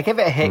thing. I gave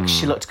it a hit.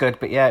 She looked good,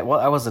 but yeah,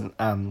 I wasn't.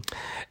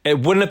 It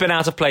wouldn't have been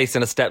out of place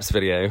in a Steps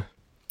video.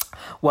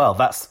 Well,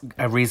 that's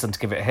a reason to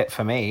give it a hit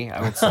for me,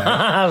 I would say.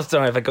 I'm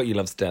sorry if I got you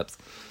love Steps.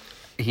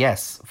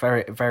 Yes,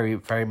 very, very,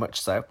 very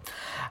much so.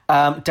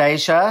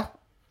 Deja,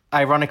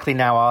 ironically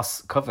now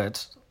arse covered.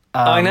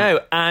 I know,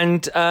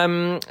 and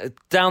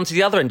down to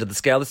the other end of the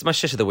scale, this is my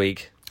shit of the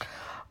week.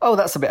 Oh,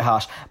 that's a bit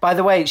harsh. By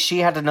the way, she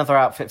had another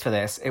outfit for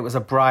this. It was a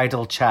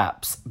bridal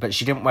chaps, but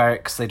she didn't wear it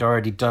because they'd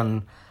already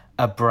done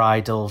a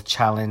bridal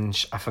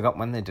challenge. I forgot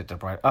when they did the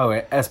bridal. Oh,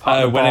 as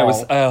part of the ball. When it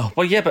was. Oh,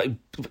 well, yeah, but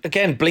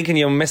again, blink and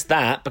you'll miss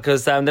that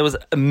because there was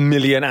a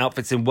million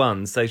outfits in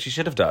one, so she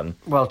should have done.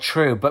 Well,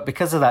 true, but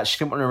because of that, she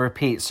didn't want to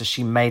repeat, so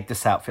she made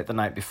this outfit the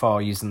night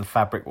before using the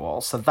fabric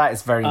wall. So that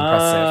is very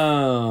impressive.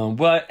 Oh,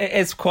 well,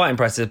 it's quite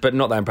impressive, but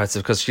not that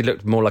impressive because she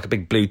looked more like a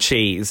big blue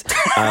cheese.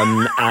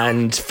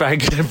 And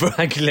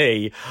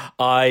frankly,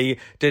 I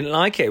didn't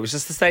like it. It was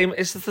just the same.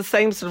 It's just the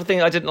same sort of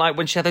thing I didn't like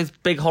when she had those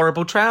big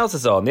horrible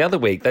trousers on the other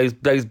week.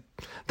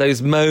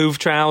 Those mauve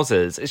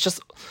trousers. It's just,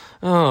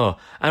 Oh,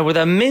 and with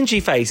a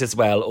mingy face as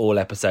well all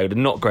episode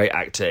and not great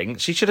acting.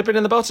 She should have been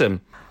in the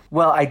bottom.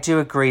 Well, I do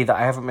agree that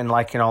I haven't been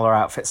liking all her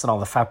outfits and all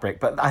the fabric,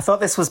 but I thought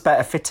this was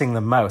better fitting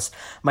than most.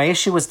 My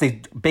issue was the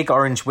big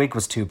orange wig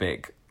was too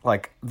big.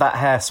 Like, that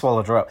hair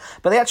swallowed her up.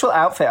 But the actual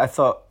outfit, I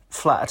thought,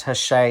 flattered her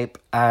shape,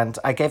 and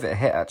I gave it a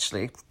hit,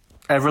 actually.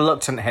 A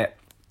reluctant hit.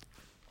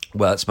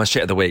 Well, it's my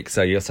shit of the week,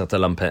 so you just have to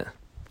lump it.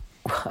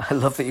 I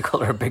love that you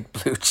call her a big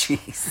blue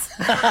cheese.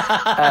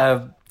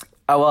 My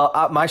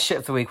shit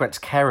of the week went to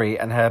Kerry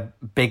and her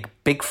big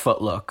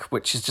Bigfoot look,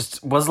 which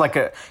was like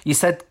a... You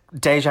said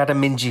Deja had a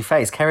mingy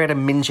face. Kerry had a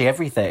mingy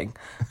everything.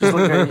 Just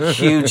like a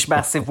huge,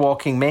 massive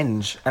walking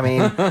minge. I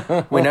mean,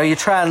 we know you're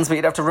trans, but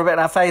you'd have to rub it in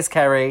our face,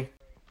 Kerry.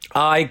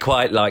 I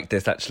quite liked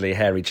this, actually,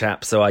 hairy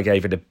chap, so I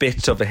gave it a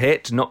bit of a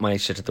hit, not my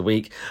shit of the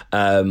week.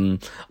 I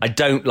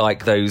don't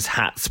like those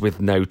hats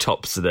with no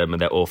tops to them, and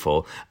they're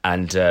awful.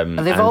 And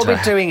they've all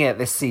been doing it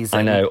this season.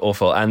 I know,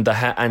 awful. And the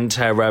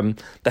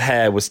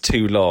hair was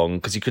too long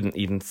because you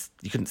couldn't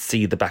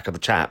see the back of the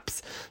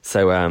chaps.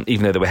 So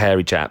even though they were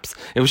hairy chaps,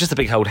 it was just a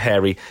big old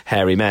hairy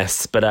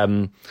mess. But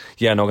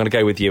yeah, no, I'm going to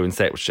go with you and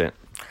say it was shit.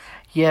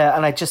 Yeah,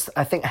 and I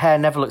think hair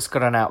never looks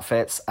good on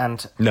outfits,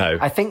 and no,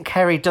 I think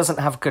Kerry doesn't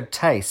have good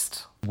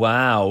taste.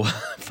 Wow,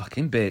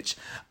 fucking bitch.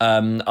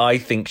 I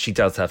think she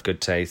does have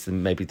good taste,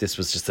 and maybe this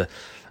was just a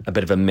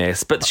bit of a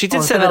miss. But she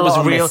did say that it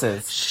was real.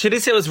 She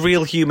did say it was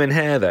real human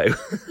hair, though.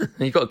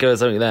 You got to go with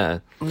something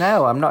there.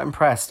 No, I'm not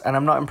impressed, and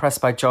I'm not impressed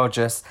by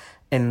Georges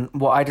in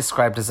what I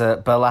described as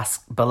a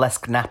burlesque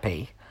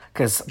nappy.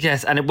 Cause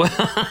yes, and it was,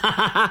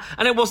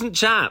 and it wasn't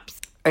chaps.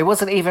 It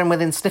wasn't even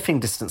within sniffing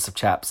distance of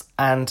chaps.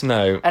 And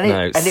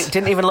it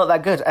didn't even look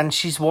that good. And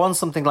she's worn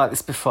something like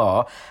this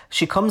before.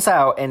 She comes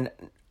out in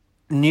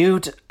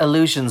nude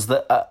delusions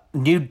that are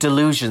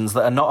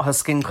not her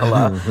skin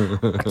colour,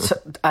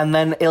 and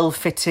then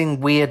ill-fitting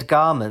weird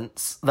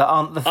garments that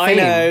aren't the theme. I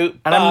know,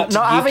 and but I'm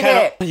not having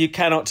it. You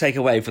cannot take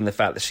away from the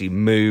fact that she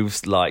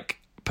moves like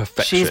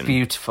perfection. She's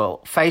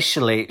beautiful.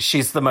 Facially,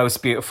 she's the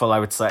most beautiful, I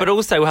would say. But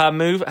also her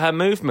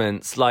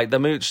movements, like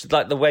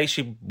the way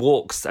she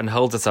walks and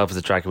holds herself as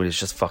a drag queen is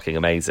just fucking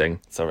amazing.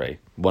 Sorry,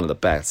 one of the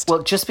best.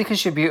 Well, just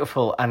because you're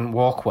beautiful and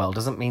walk well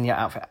doesn't mean your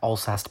outfit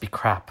also has to be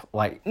crap.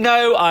 Like,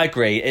 no, I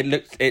agree.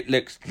 It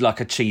looked like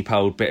a cheap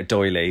old bit of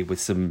doily with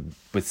some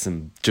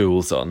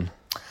jewels on.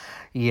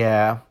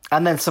 Yeah,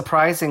 and then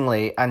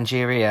surprisingly,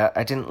 Angeria,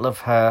 I didn't love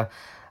her.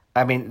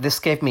 I mean, this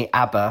gave me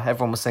ABBA.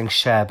 Everyone was saying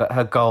Cher, but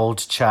her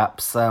gold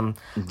chaps. Thought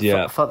they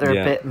were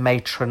a bit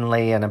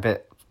matronly and a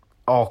bit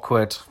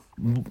awkward.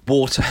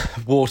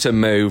 Water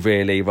moo,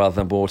 really, rather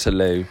than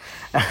Waterloo.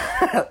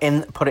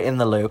 Put it in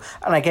the loo,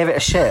 and I gave it a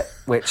shit.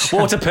 Which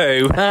water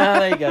poo.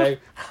 There you go.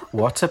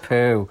 Water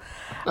poo.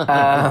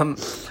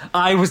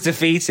 I was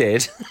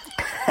defeated.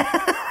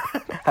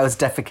 I was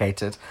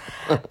defecated.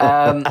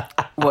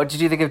 What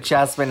did you think of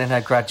Jasmine in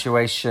her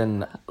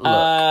graduation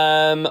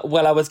look?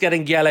 Well, I was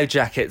getting Yellow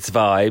Jackets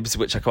vibes,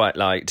 which I quite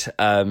liked.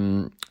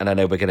 And I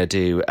know we're going to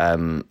do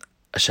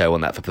a show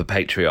on that for the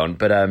Patreon,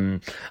 but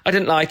I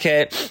didn't like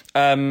it.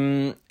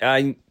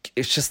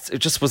 It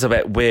just was a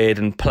bit weird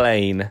and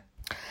plain.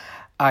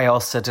 I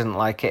also didn't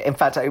like it. In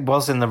fact, it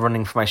was in the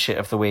running for my shit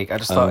of the week. I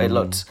just thought it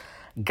looked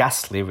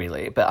ghastly,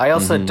 really. But I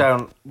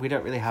also we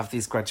don't really have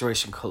these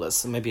graduation colours,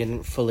 so maybe I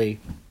didn't fully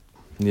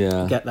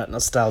get that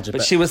nostalgia.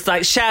 But she was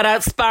like, shout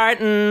out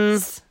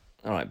Spartans!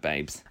 All right,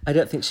 babes. I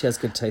don't think she has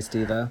good taste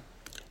either.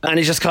 And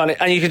you just can't,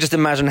 and you can just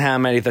imagine how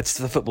many the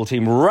football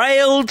team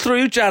railed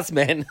through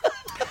Jasmine.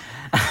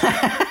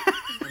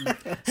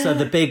 So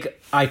the big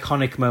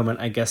iconic moment,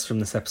 I guess, from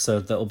this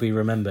episode that will be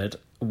remembered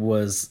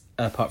was,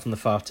 apart from the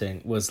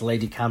farting, was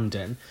Lady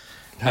Camden.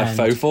 Her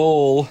faux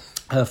fall.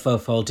 Her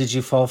faux fall. Did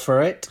you fall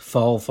for it?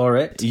 Fall for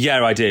it?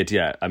 Yeah, I did,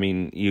 yeah. I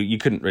mean, you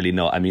couldn't really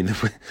not. I mean,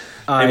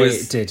 I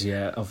did,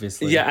 yeah,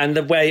 obviously. Yeah, and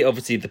the way,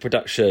 obviously, the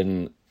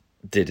production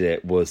did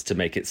it was to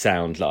make it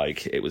sound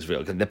like it was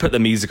real. They put the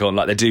music on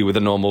like they do with a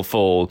normal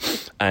fall,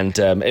 and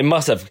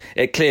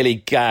it clearly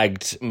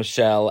gagged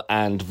Michelle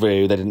and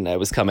Rue. They didn't know it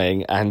was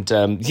coming, and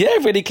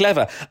really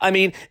clever. I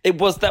mean, that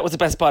was the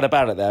best part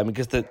about it there,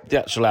 because the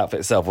actual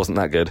outfit itself wasn't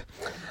that good.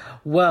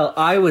 Well,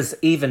 I was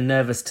even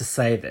nervous to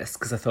say this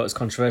because I thought it was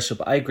controversial,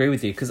 but I agree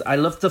with you because I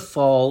loved the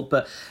fall,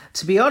 but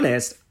to be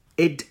honest,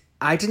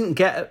 I didn't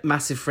get a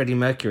massive Freddie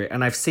Mercury,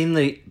 and I've seen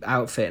the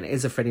outfit, and it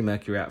is a Freddie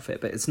Mercury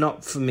outfit, but it's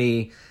not for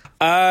me.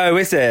 Oh,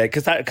 is it?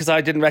 Because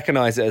I didn't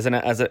recognise it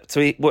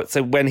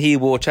so when he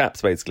wore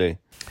chaps, basically.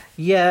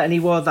 Yeah, and he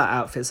wore that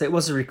outfit, so it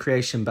was a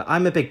recreation. But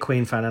I'm a big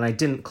Queen fan, and I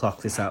didn't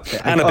clock this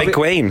outfit. And a big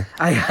Queen.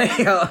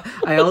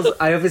 I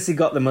obviously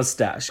got the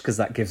moustache because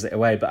that gives it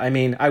away. But I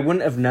mean, I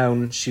wouldn't have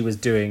known she was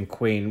doing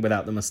Queen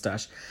without the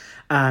moustache.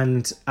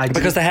 And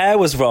because the hair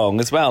was wrong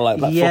as well, like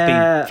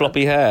that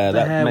floppy hair.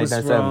 That hair made was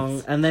no wrong.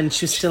 sense. And then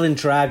she was still in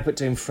drag, but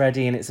doing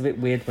Freddie, and it's a bit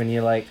weird when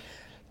you're like.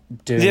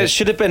 It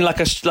should have been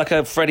like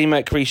a Freddie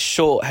Mercury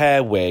short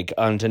hair wig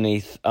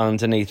underneath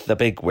the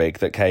big wig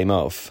that came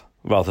off,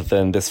 rather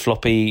than this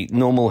floppy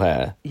normal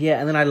hair.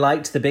 Yeah, and then I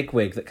liked the big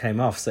wig that came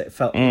off, so it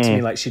felt to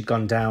me like she'd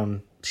gone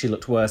down she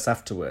looked worse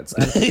afterwards.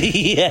 And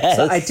Yes.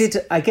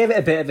 so I gave it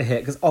a bit of a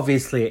hit because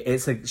obviously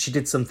she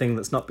did something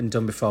that's not been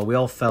done before. We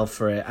all fell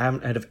for it. I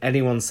haven't heard of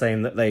anyone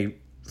saying that they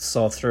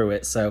saw through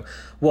it. So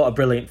what a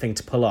brilliant thing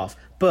to pull off.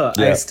 But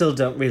I still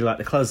don't really like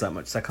the clothes that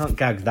much. So I can't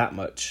gag that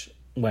much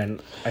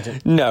when I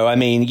don't. No, I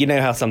mean, you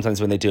know how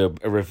sometimes when they do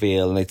a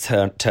reveal and they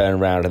turn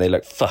around and they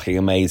look fucking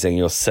amazing,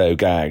 you're so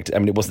gagged. I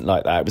mean, it wasn't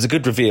like that. It was a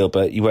good reveal,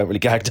 but you weren't really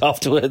gagged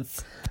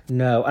afterwards.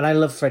 No, and I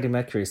love Freddie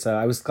Mercury, so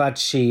I was glad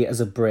she, as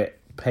a Brit,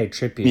 paid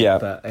tribute,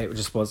 but it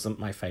just wasn't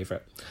my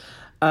favourite.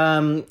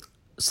 So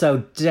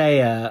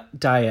Daya,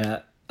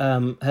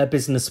 her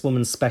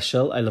businesswoman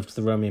special, I loved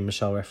the Romeo and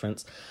Michelle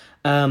reference.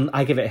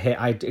 I give it a hit.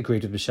 I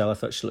agreed with Michelle. I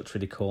thought she looked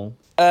really cool.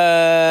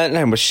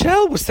 No,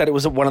 Michelle said it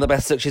was one of the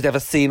best looks she's ever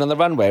seen on the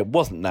runway. It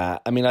wasn't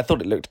that. I mean, I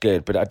thought it looked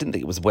good, but I didn't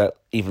think it was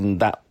even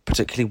that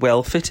particularly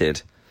well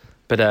fitted.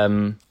 But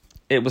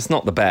it was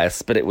not the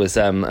best, but it was,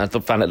 I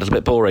found it a little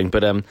bit boring,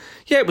 but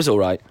yeah, it was all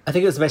right. I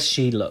think it was the best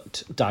she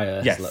looked,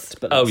 Daya has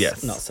looked, but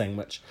that's not saying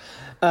much.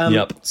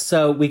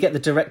 So we get the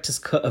director's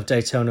cut of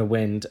Daytona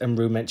Wind, and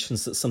Rue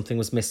mentions that something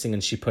was missing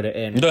and she put it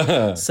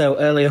in. So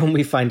early on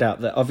we find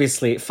out that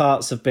obviously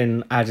farts have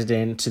been added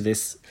into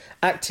this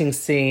acting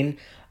scene.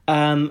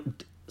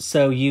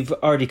 So you've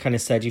already kind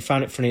of said you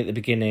found it funny at the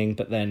beginning,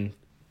 but then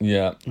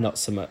not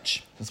so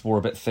much. This wore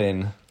a bit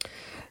thin.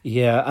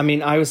 Yeah, I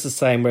mean, I was the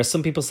same, where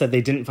some people said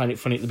they didn't find it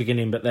funny at the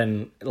beginning, but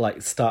then,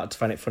 started to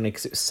find it funny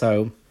because it was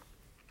so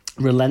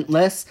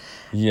relentless.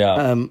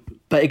 Yeah.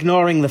 But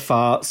ignoring the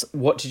farts,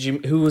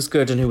 who was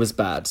good and who was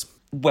bad?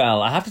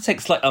 Well, I have to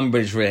take slight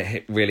umbrage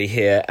really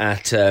here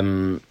at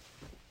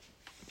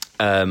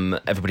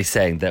everybody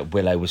saying that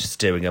Willow was just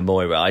doing a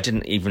Moira. I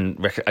didn't even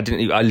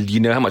you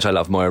know how much I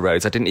love Moira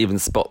Rose. I didn't even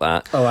spot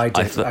that. Oh, I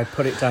did. I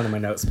put it down in my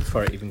notes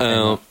before it even came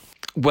up.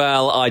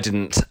 Well, I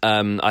didn't.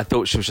 I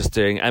thought she was just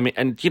doing... I mean,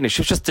 and, she was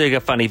just doing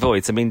a funny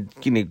voice. I mean,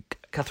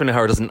 Catherine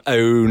O'Hara doesn't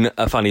own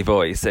a funny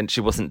voice, and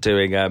she wasn't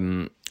doing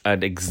an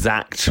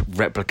exact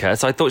replica,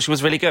 so I thought she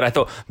was really good. I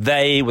thought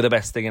they were the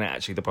best thing in it,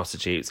 actually, the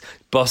prostitutes.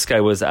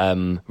 Bosco was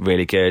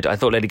really good. I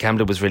thought Lady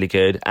Camden was really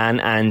good,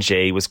 and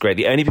Angie was great.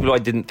 The only people I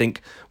didn't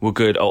think were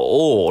good at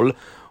all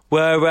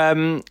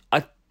were...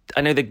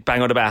 I know they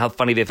bang on about how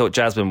funny they thought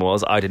Jasmine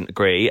was. I didn't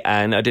agree,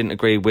 and I didn't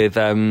agree with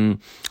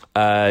Daya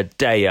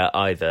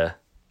either.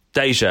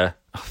 Deja,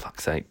 oh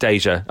fuck's sake,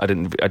 Deja. I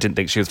didn't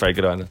think she was very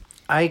good either.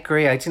 I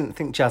agree. I didn't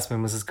think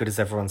Jasmine was as good as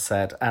everyone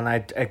said, and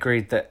I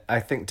agreed that I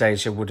think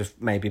Deja would have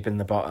maybe been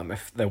the bottom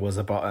if there was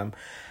a bottom.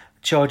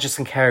 Georges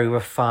and Kerry were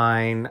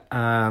fine.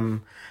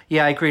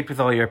 Yeah, I agreed with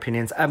all your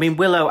opinions. I mean,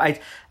 Willow, I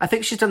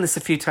think she's done this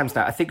a few times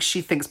now. I think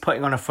she thinks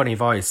putting on a funny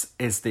voice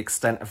is the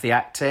extent of the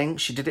acting.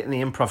 She did it in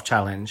the improv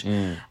challenge,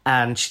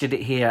 and she did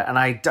it here. And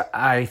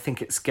I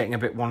think it's getting a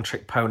bit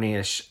one-trick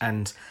pony-ish.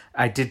 And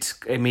I did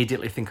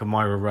immediately think of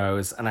Moira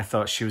Rose, and I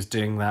thought she was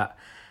doing that.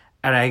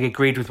 And I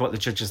agreed with what the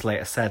judges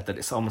later said, that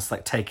it's almost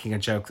like taking a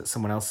joke that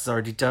someone else has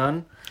already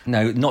done.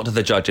 No, not to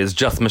the judges.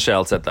 Just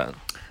Michelle said that.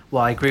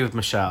 Well, I agree with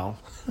Michelle.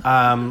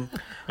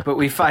 But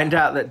we find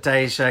out that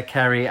Deja,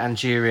 Kerry, and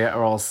Julia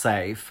are all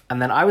safe.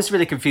 And then I was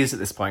really confused at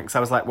this point because I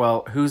was like,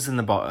 well, who's in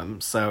the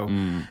bottom? So,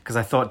 because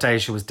I thought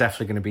Deja was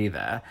definitely going to be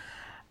there.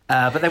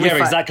 But then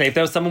exactly. If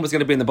there was someone was going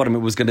to be in the bottom, it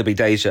was going to be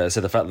Deja.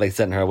 So the fact that they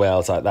sent her away, I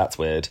was like, that's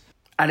weird.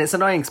 And it's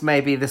annoying because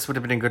maybe this would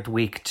have been a good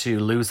week to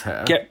lose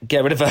her.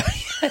 Get rid of her.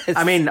 Yes.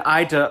 I mean,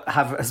 I don't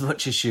have as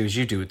much issue as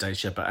you do with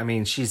Deja, but I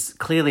mean, she's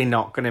clearly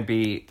not going to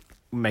be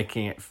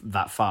making it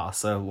that far,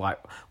 so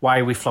why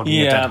are we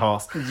flogging a dead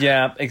horse?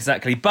 Yeah,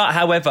 exactly. But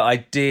however,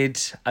 I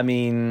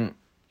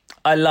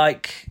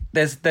like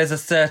there's a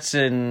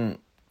certain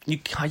you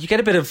get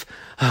a bit of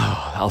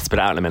I'll spit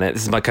it out in a minute.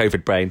 This is my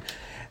COVID brain.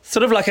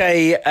 Sort of like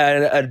an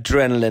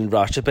adrenaline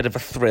rush, a bit of a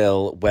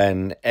thrill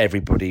when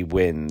everybody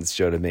wins.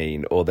 Do you know what I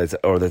mean?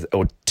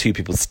 Or two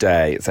people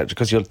stay, etc.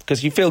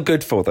 Because you feel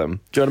good for them.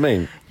 Do you know what I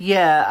mean?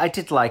 Yeah, I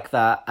did like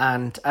that.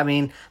 And I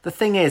mean, the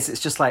thing is, it's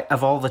just like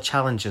of all the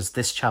challenges,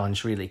 this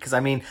challenge really. Because I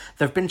mean,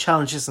 there have been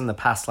challenges in the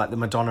past, like the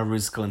Madonna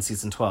Rusical in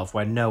season 12,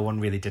 where no one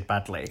really did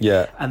badly.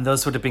 Yeah, and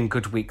those would have been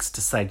good weeks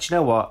to say, do you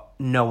know what?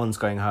 No one's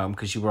going home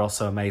because you were all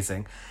so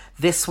amazing.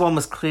 This one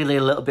was clearly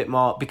a little bit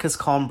more because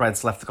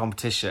Cornbread's left the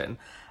competition.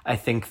 I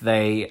think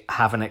they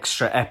have an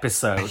extra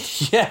episode.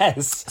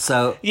 Yes.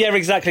 So yeah,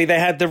 exactly. They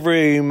had the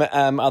room.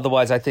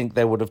 Otherwise, I think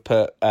they would have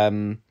put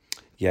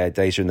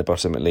Deja in the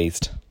bottom at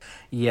least.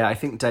 Yeah, I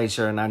think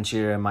Deja and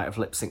Angeria might have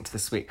lip synced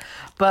this week.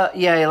 But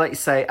yeah, like you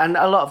say, and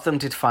a lot of them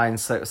did fine,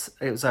 so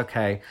it was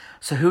okay.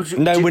 So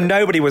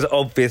nobody was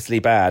obviously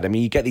bad. I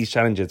mean, you get these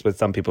challenges with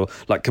some people,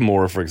 like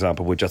Kimora, for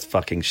example, were just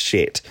fucking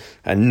shit,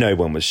 and no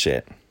one was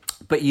shit.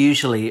 But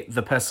usually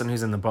the person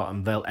who's in the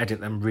bottom, they'll edit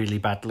them really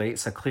badly.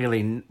 So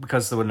clearly,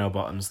 because there were no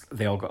bottoms,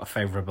 they all got a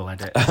favourable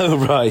edit. Oh,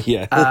 right,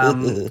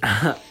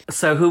 yeah.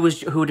 So who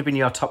would have been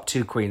your top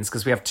two queens?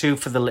 Because we have two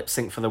for the lip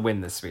sync for the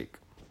win this week.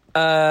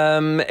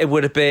 It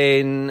would have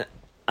been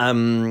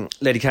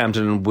Lady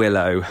Camden and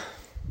Willow.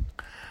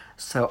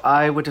 So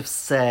I would have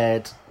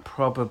said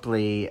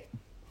probably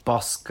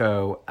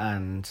Bosco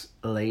and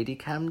Lady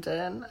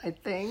Camden, I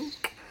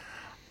think.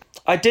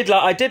 I did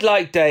like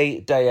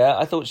Daya.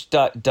 I thought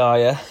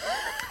Daya.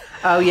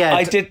 Oh yeah,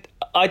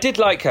 I did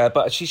like her,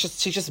 but she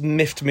just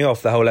miffed me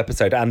off the whole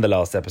episode and the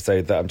last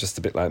episode. That I'm just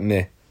a bit like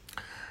meh.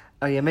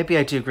 Oh yeah, maybe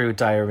I do agree with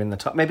Dyer in the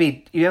top.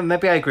 Maybe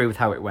I agree with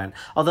how it went.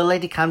 Although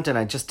Lady Camden,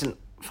 I just didn't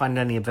find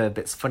any of her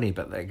bits funny,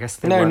 but I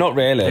guess not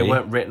really. They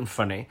weren't written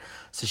funny,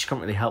 so she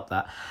couldn't really help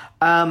that.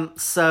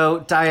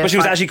 So Dyer, but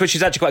she's actually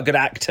quite a good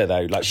actor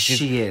though. Like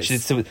she is. She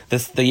did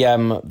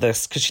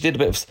this because she did a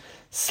bit of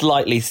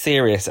slightly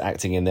serious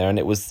acting in there, and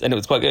it was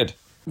quite good.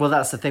 Well,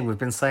 that's the thing we've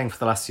been saying for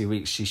the last few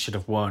weeks. She should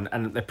have won,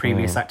 and the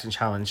previous acting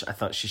challenge, I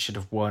thought she should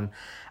have won,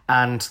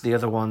 and the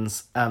other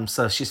ones.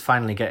 So she's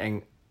finally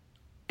getting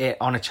it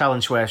on a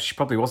challenge where she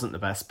probably wasn't the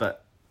best,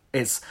 but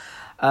it's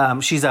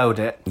she's owed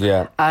it.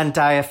 Yeah. And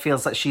Daya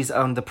feels like she's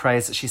owned the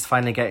praise that she's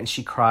finally getting.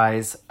 She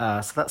cries,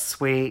 so that's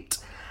sweet.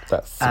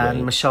 That's sweet.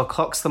 And Michelle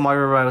clocks the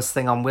Moira Rose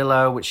thing on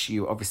Willow, which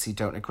you obviously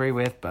don't agree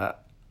with, but.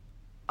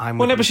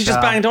 Well, no, but she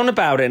just banged on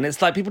about it, and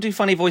it's like people do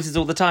funny voices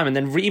all the time, and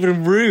then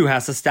even Rue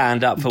has to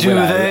stand up for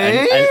Willow. Do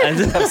they?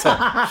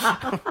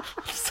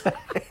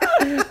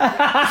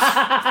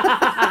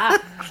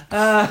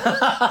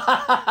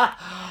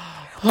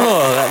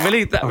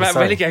 That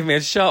really gave me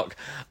a shock.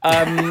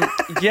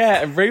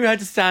 Yeah, Rue had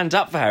to stand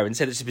up for her and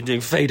said that she's been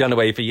doing Faye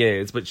Dunaway for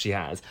years, which she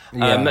has.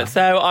 Yeah.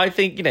 So I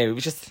think, it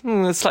was just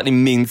slightly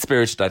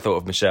mean-spirited, I thought,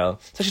 of Michelle.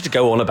 Especially to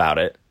go on about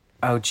it.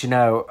 Oh, do you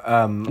know...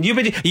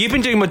 You've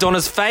been doing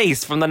Madonna's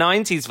face from the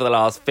 90s for the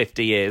last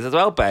 50 years as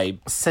well,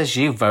 babe. Says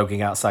you voguing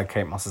outside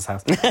Kate Moss's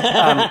house.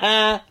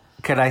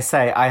 Could I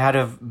say, I had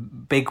a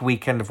big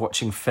weekend of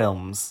watching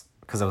films,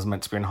 because I was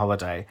meant to be on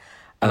holiday,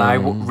 and I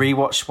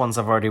rewatched ones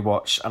I've already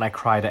watched, and I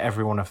cried at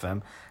every one of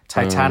them.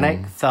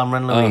 Titanic, Thelma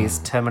and Louise,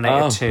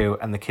 Terminator 2,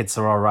 and The Kids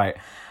Are All Right.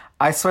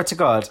 I swear to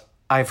God,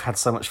 I've had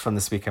so much fun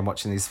this weekend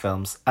watching these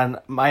films, and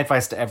my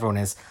advice to everyone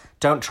is,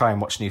 don't try and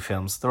watch new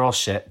films. They're all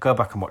shit. Go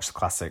back and watch the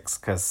classics,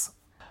 because...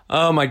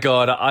 Oh my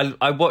God,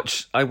 I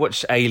watch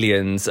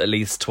Aliens at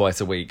least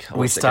twice a week.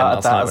 We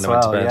started that as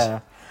well,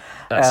 yeah.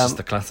 That's just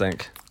the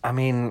classic. I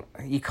mean,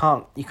 you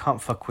can't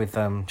fuck with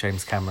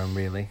James Cameron,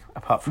 really.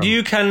 Apart from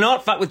you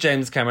cannot fuck with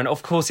James Cameron.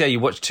 Of course, yeah. You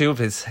watch two of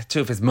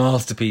his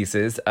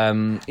masterpieces.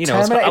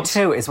 Terminator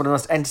 2 is one of the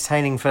most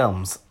entertaining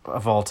films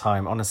of all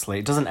time. Honestly,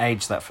 it doesn't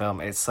age, that film.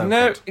 It's so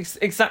good.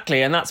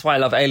 Exactly, and that's why I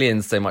love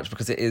Aliens so much,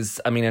 because it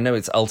is. I mean, I know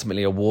it's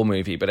ultimately a war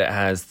movie, but it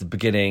has the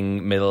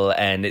beginning, middle,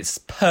 end. It's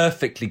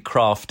perfectly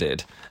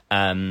crafted.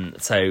 And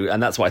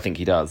that's what I think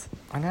he does.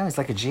 I know, he's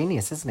like a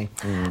genius, isn't he?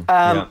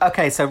 Yeah.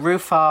 Okay, so Rue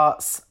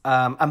farts.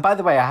 And by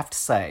the way, I have to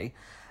say,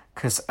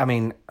 because, I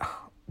mean,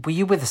 were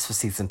you with us for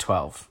season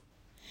 12?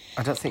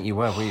 I don't think you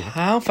were you?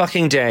 How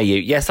fucking dare you?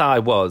 Yes, I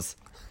was.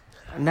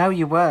 No,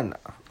 you weren't.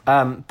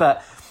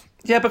 But...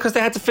 Yeah, because they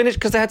had to finish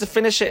it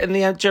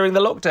during the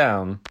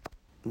lockdown.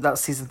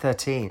 That's season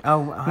 13.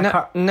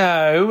 Oh,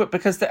 no,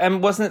 because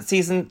wasn't it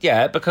season...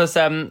 Yeah, because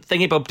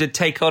Thingy Bob did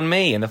Take On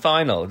Me in the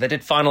final. They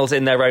did finals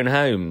in their own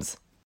homes.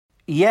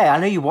 Yeah, I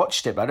know you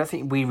watched it, but I don't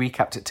think we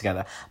recapped it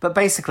together. But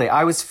basically,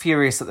 I was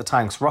furious at the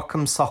time because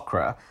Rock'em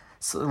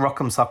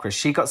Sockra,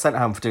 she got sent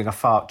home for doing a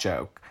fart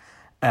joke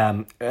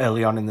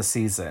early on in the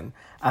season.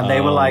 And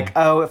they were like,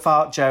 a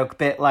fart joke, a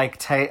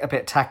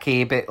bit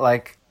tacky, a bit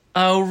like...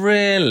 Oh,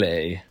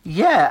 really?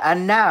 Yeah,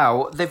 and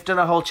now they've done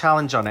a whole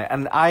challenge on it,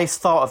 and I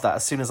thought of that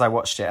as soon as I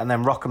watched it, and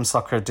then Rock'em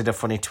Soccer did a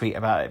funny tweet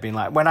about it, being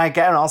like, when I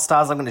get an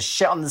All-Stars, I'm going to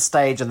shit on the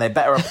stage, and they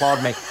better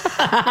applaud me.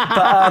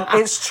 But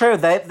it's true,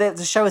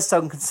 the show is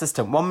so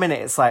inconsistent. 1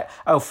 minute it's like,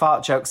 oh,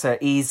 fart jokes are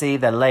easy,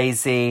 they're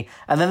lazy,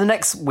 and then the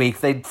next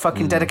week they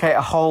fucking dedicate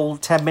a whole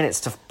 10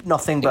 minutes to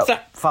nothing but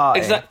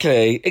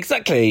farting.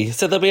 Exactly.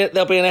 So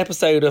there'll be an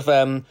episode of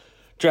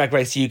Drag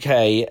Race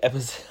UK,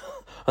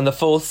 on the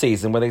 4th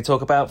season, where they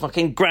talk about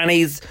fucking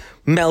Granny's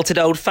melted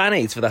old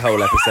fannies for the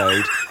whole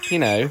episode.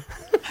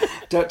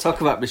 Don't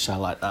talk about Michelle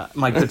like that.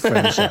 My good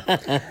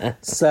friendship.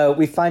 So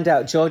we find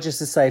out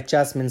Georges is safe,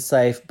 Jasmine's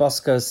safe,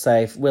 Bosco's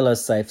safe,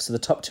 Willow's safe. So the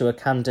top two are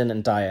Camden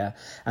and Daya.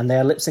 And they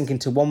are lip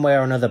syncing to One Way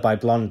or Another by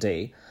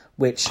Blondie.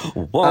 Which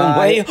One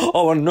Way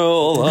or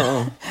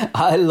Another.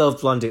 I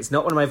love Blondie. It's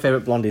not one of my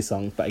favourite Blondie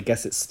songs, but I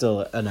guess it's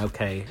still an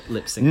okay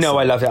lip sync No, song.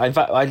 I love it. In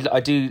fact, I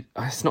do.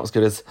 It's not as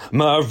good as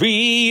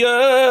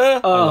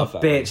Maria. Oh,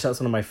 bitch, that's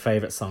one of my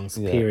favourite songs,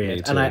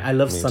 period. And I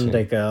love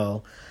Sunday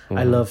Girl.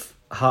 I love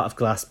Heart of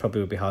Glass,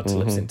 probably would be hard to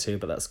lip sync to,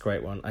 but that's a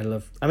great one.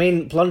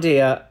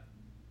 Blondie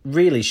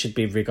really should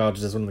be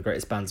regarded as one of the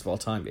greatest bands of all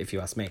time, if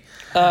you ask me.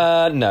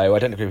 No, I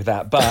don't agree with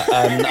that. But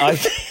I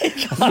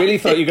really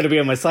thought you were going to be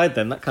on my side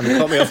then. That kind of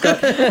caught me off guard.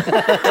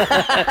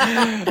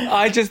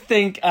 I just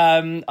think,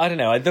 I don't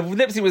know. The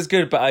lip sync was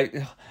good, but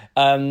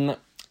the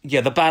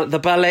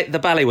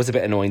ballet was a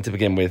bit annoying to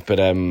begin with. But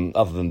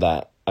other than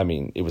that, I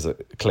mean, it was a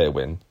clear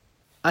win.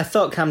 I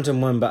thought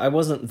Camden won, but I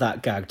wasn't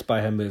that gagged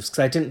by her moves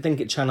because I didn't think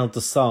it channeled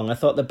the song. I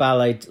thought the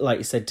ballet, like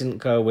you said, didn't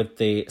go with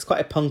the... It's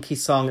quite a punky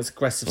song, it's an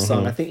aggressive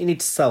song. I think you need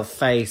to sell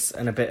face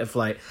and a bit of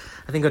I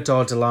think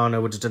Adore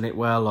Delano would have done it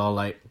well,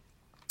 or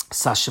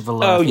Sasha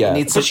Velour. Oh yeah,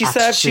 but she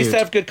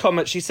served good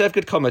comedy.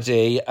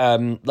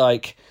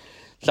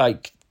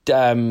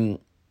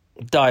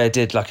 Daya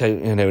did like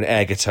an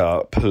air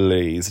guitar,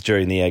 please,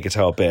 during the air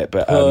guitar bit,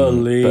 but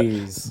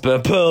Please.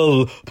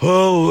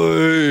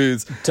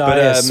 please.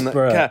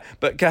 Desperate.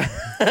 But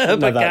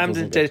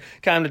Camden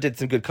did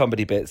some good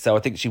comedy bits, so I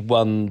think she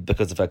won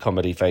because of her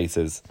comedy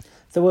faces.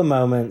 There were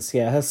moments,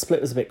 yeah. Her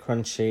split was a bit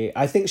crunchy.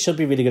 I think she'll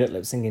be really good at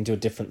lip syncing to a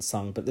different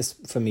song, but this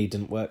for me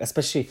didn't work,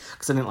 especially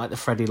because I didn't like the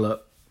Freddie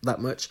look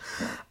that much.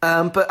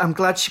 But I'm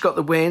glad she got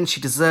the win.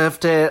 She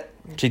deserved it.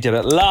 She did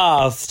at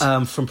last.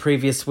 From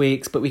previous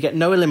weeks, but we get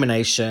no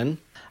elimination.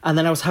 And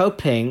then I was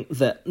hoping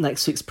that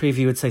next week's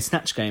preview would say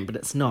Snatch Game, but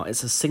it's not.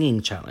 It's a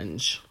singing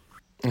challenge.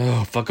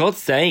 Oh, for God's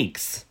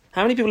sakes.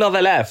 How many people are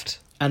there left?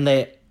 And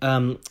they,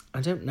 I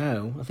don't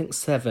know, I think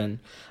 7.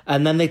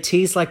 And then they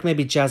tease like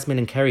maybe Jasmine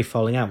and Kerry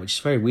falling out, which is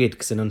very weird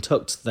because in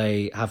Untucked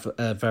they have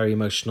a very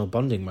emotional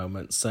bonding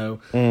moment. So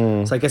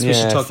I guess we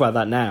should talk about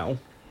that now.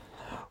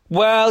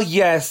 Well,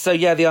 yes. So,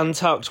 yeah, the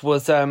Untucked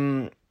was,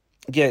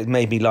 it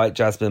made me like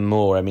Jasmine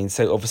more. I mean,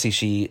 so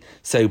obviously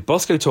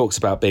Bosco talks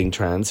about being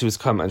trans,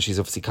 and she's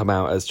obviously come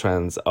out as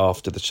trans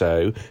after the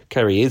show.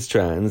 Kerry is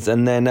trans.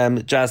 And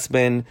then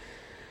Jasmine,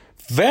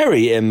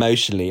 very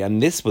emotionally,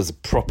 and this was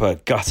proper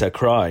gutter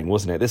crying,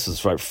 wasn't it? This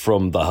was right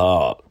from the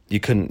heart. You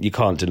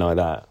can't deny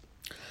that.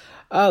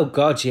 Oh,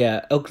 God,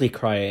 yeah. Ugly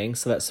crying.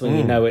 So that's when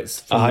you know it's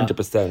from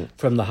 100%.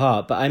 From the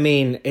heart. But I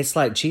mean, it's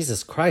like,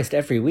 Jesus Christ,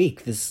 every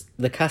week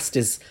the cast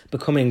is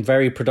becoming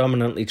very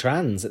predominantly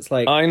trans. It's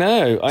like... I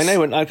know.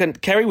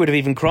 And Kerry would have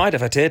even cried if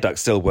her tear duct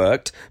still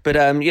worked. But,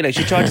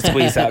 she tried to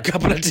squeeze out a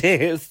couple of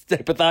tears.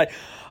 But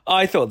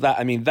I thought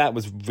that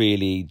was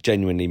really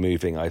genuinely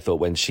moving. I thought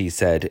when she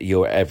said,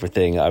 "You're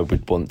everything I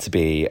would want to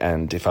be,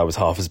 and if I was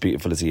half as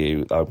beautiful as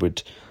you, I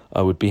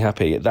would be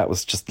happy." That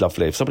was just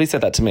lovely. If somebody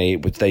said that to me,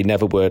 which they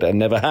never would and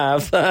never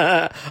have,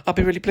 I'd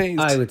be really pleased.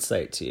 I would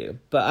say it to you.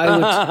 But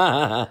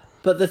I would...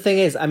 But the thing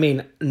is, I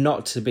mean,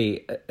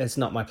 it's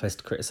not my place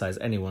to criticise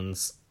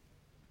anyone's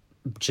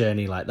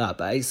journey like that,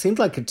 but it seemed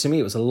like to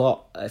me it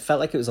felt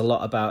like it was a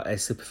lot about a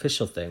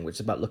superficial thing, which is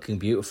about looking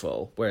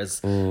beautiful, whereas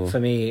for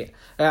me,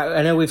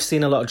 I know we've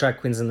seen a lot of drag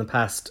queens in the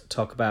past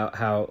talk about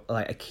how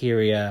like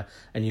Akira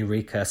and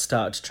Eureka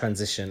started to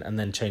transition and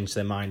then changed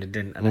their mind and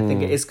didn't, and I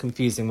think it is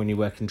confusing when you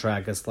work in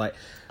drag as like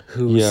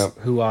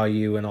who are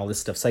you and all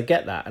this stuff, so I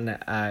get that, and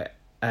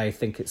I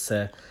think it's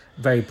a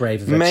very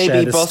brave of her to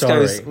share this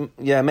story.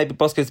 Maybe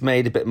Bosco's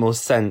made a bit more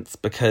sense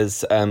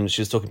because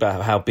she was talking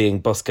about how being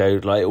Bosco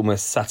like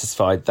almost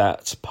satisfied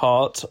that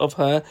part of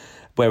her,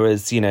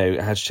 whereas she'd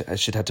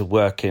had to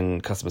work in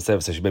customer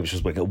service, so maybe she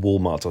was working at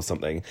Walmart or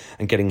something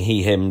and getting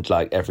hemmed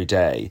like every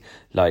day,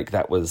 like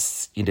that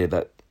was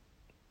that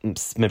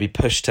maybe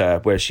pushed her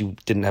where she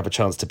didn't have a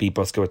chance to be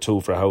Bosco at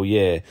all for a whole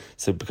year,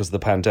 so because of the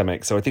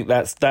pandemic. So I think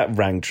that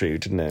rang true,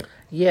 didn't it?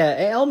 Yeah,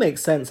 it all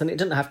makes sense, and it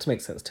doesn't have to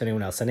make sense to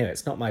anyone else anyway.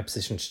 It's not my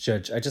position to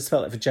judge. I just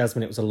felt like for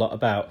Jasmine it was a lot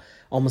about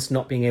almost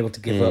not being able to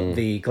give up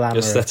the glamour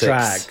aesthetics. of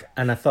drag,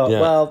 and I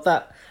thought,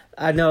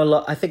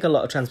 I think a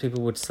lot of trans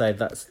people would say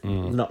that's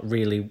not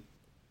really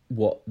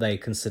what they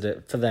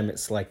consider. For them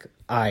it's like,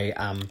 I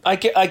am. I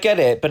get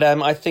it, but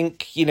I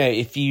think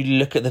if you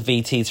look at the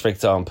VTs, for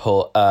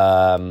example,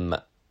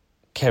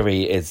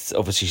 Kerry is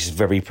obviously, she's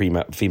very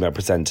female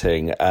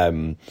presenting.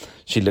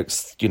 She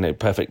looks,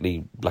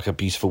 perfectly like a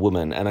beautiful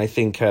woman. And I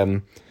think,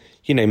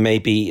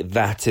 maybe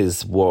that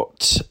is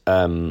what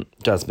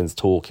Jasmine's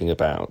talking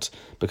about.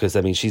 Because,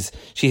 I mean,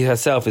 she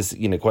herself is,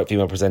 quite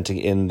female presenting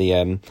in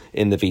the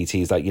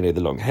VTs, like, the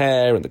long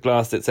hair and the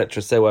glasses,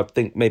 etc. So I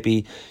think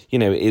maybe,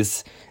 I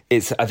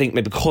think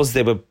maybe because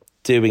they were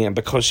doing it,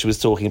 because she was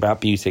talking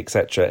about beauty,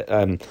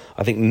 etc.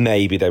 I think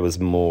maybe there was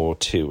more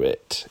to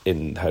it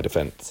in her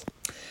defence.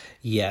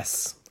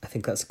 Yes, I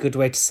think that's a good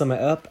way to sum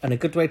it up, and a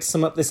good way to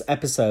sum up this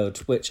episode,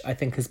 which I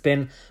think has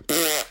been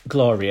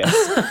glorious.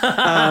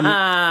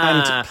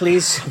 And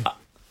please,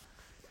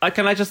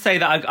 can I just say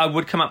that I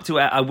would come up to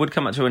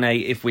an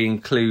 8 if we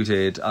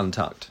included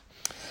Untucked.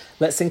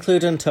 Let's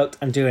include Untucked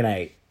and do an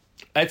 8.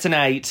 It's an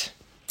 8.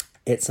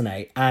 It's an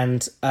 8,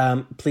 and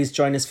please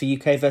join us for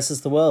UK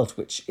versus the World,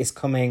 which is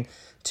coming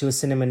to a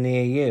cinema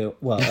near you.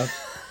 Well.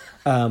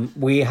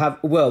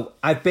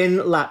 I've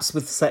been lapsed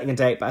with setting a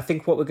date, but I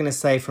think what we're going to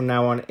say from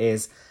now on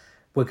is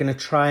we're going to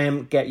try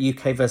and get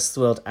UK versus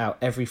the World out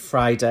every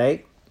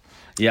Friday.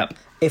 Yep.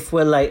 If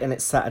we're late and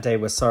it's Saturday,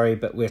 we're sorry,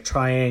 but we're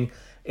trying.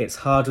 It's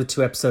hard with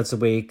 2 episodes a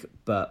week,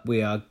 but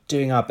we are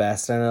doing our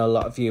best. I know a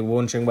lot of you are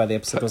wondering why the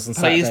episode wasn't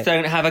Saturday. Please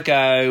don't have a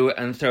go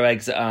and throw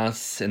eggs at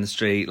us in the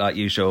street like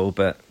usual,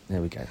 but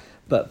there we go.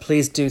 But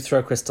please do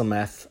throw crystal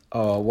meth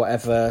or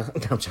whatever.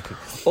 No, I'm joking.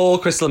 Or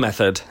Crystal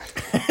Method.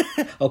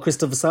 Or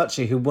Crystal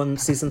Versace, who won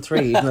season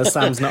 3, even though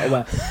Sam's not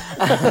aware.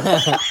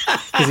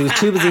 Because he was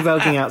too busy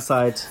voguing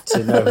outside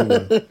to know who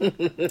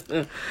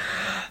won.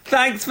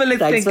 Thanks for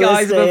listening,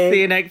 guys. We'll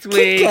see you next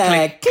week.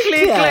 Click, click,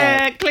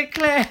 click, click,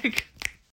 click, click.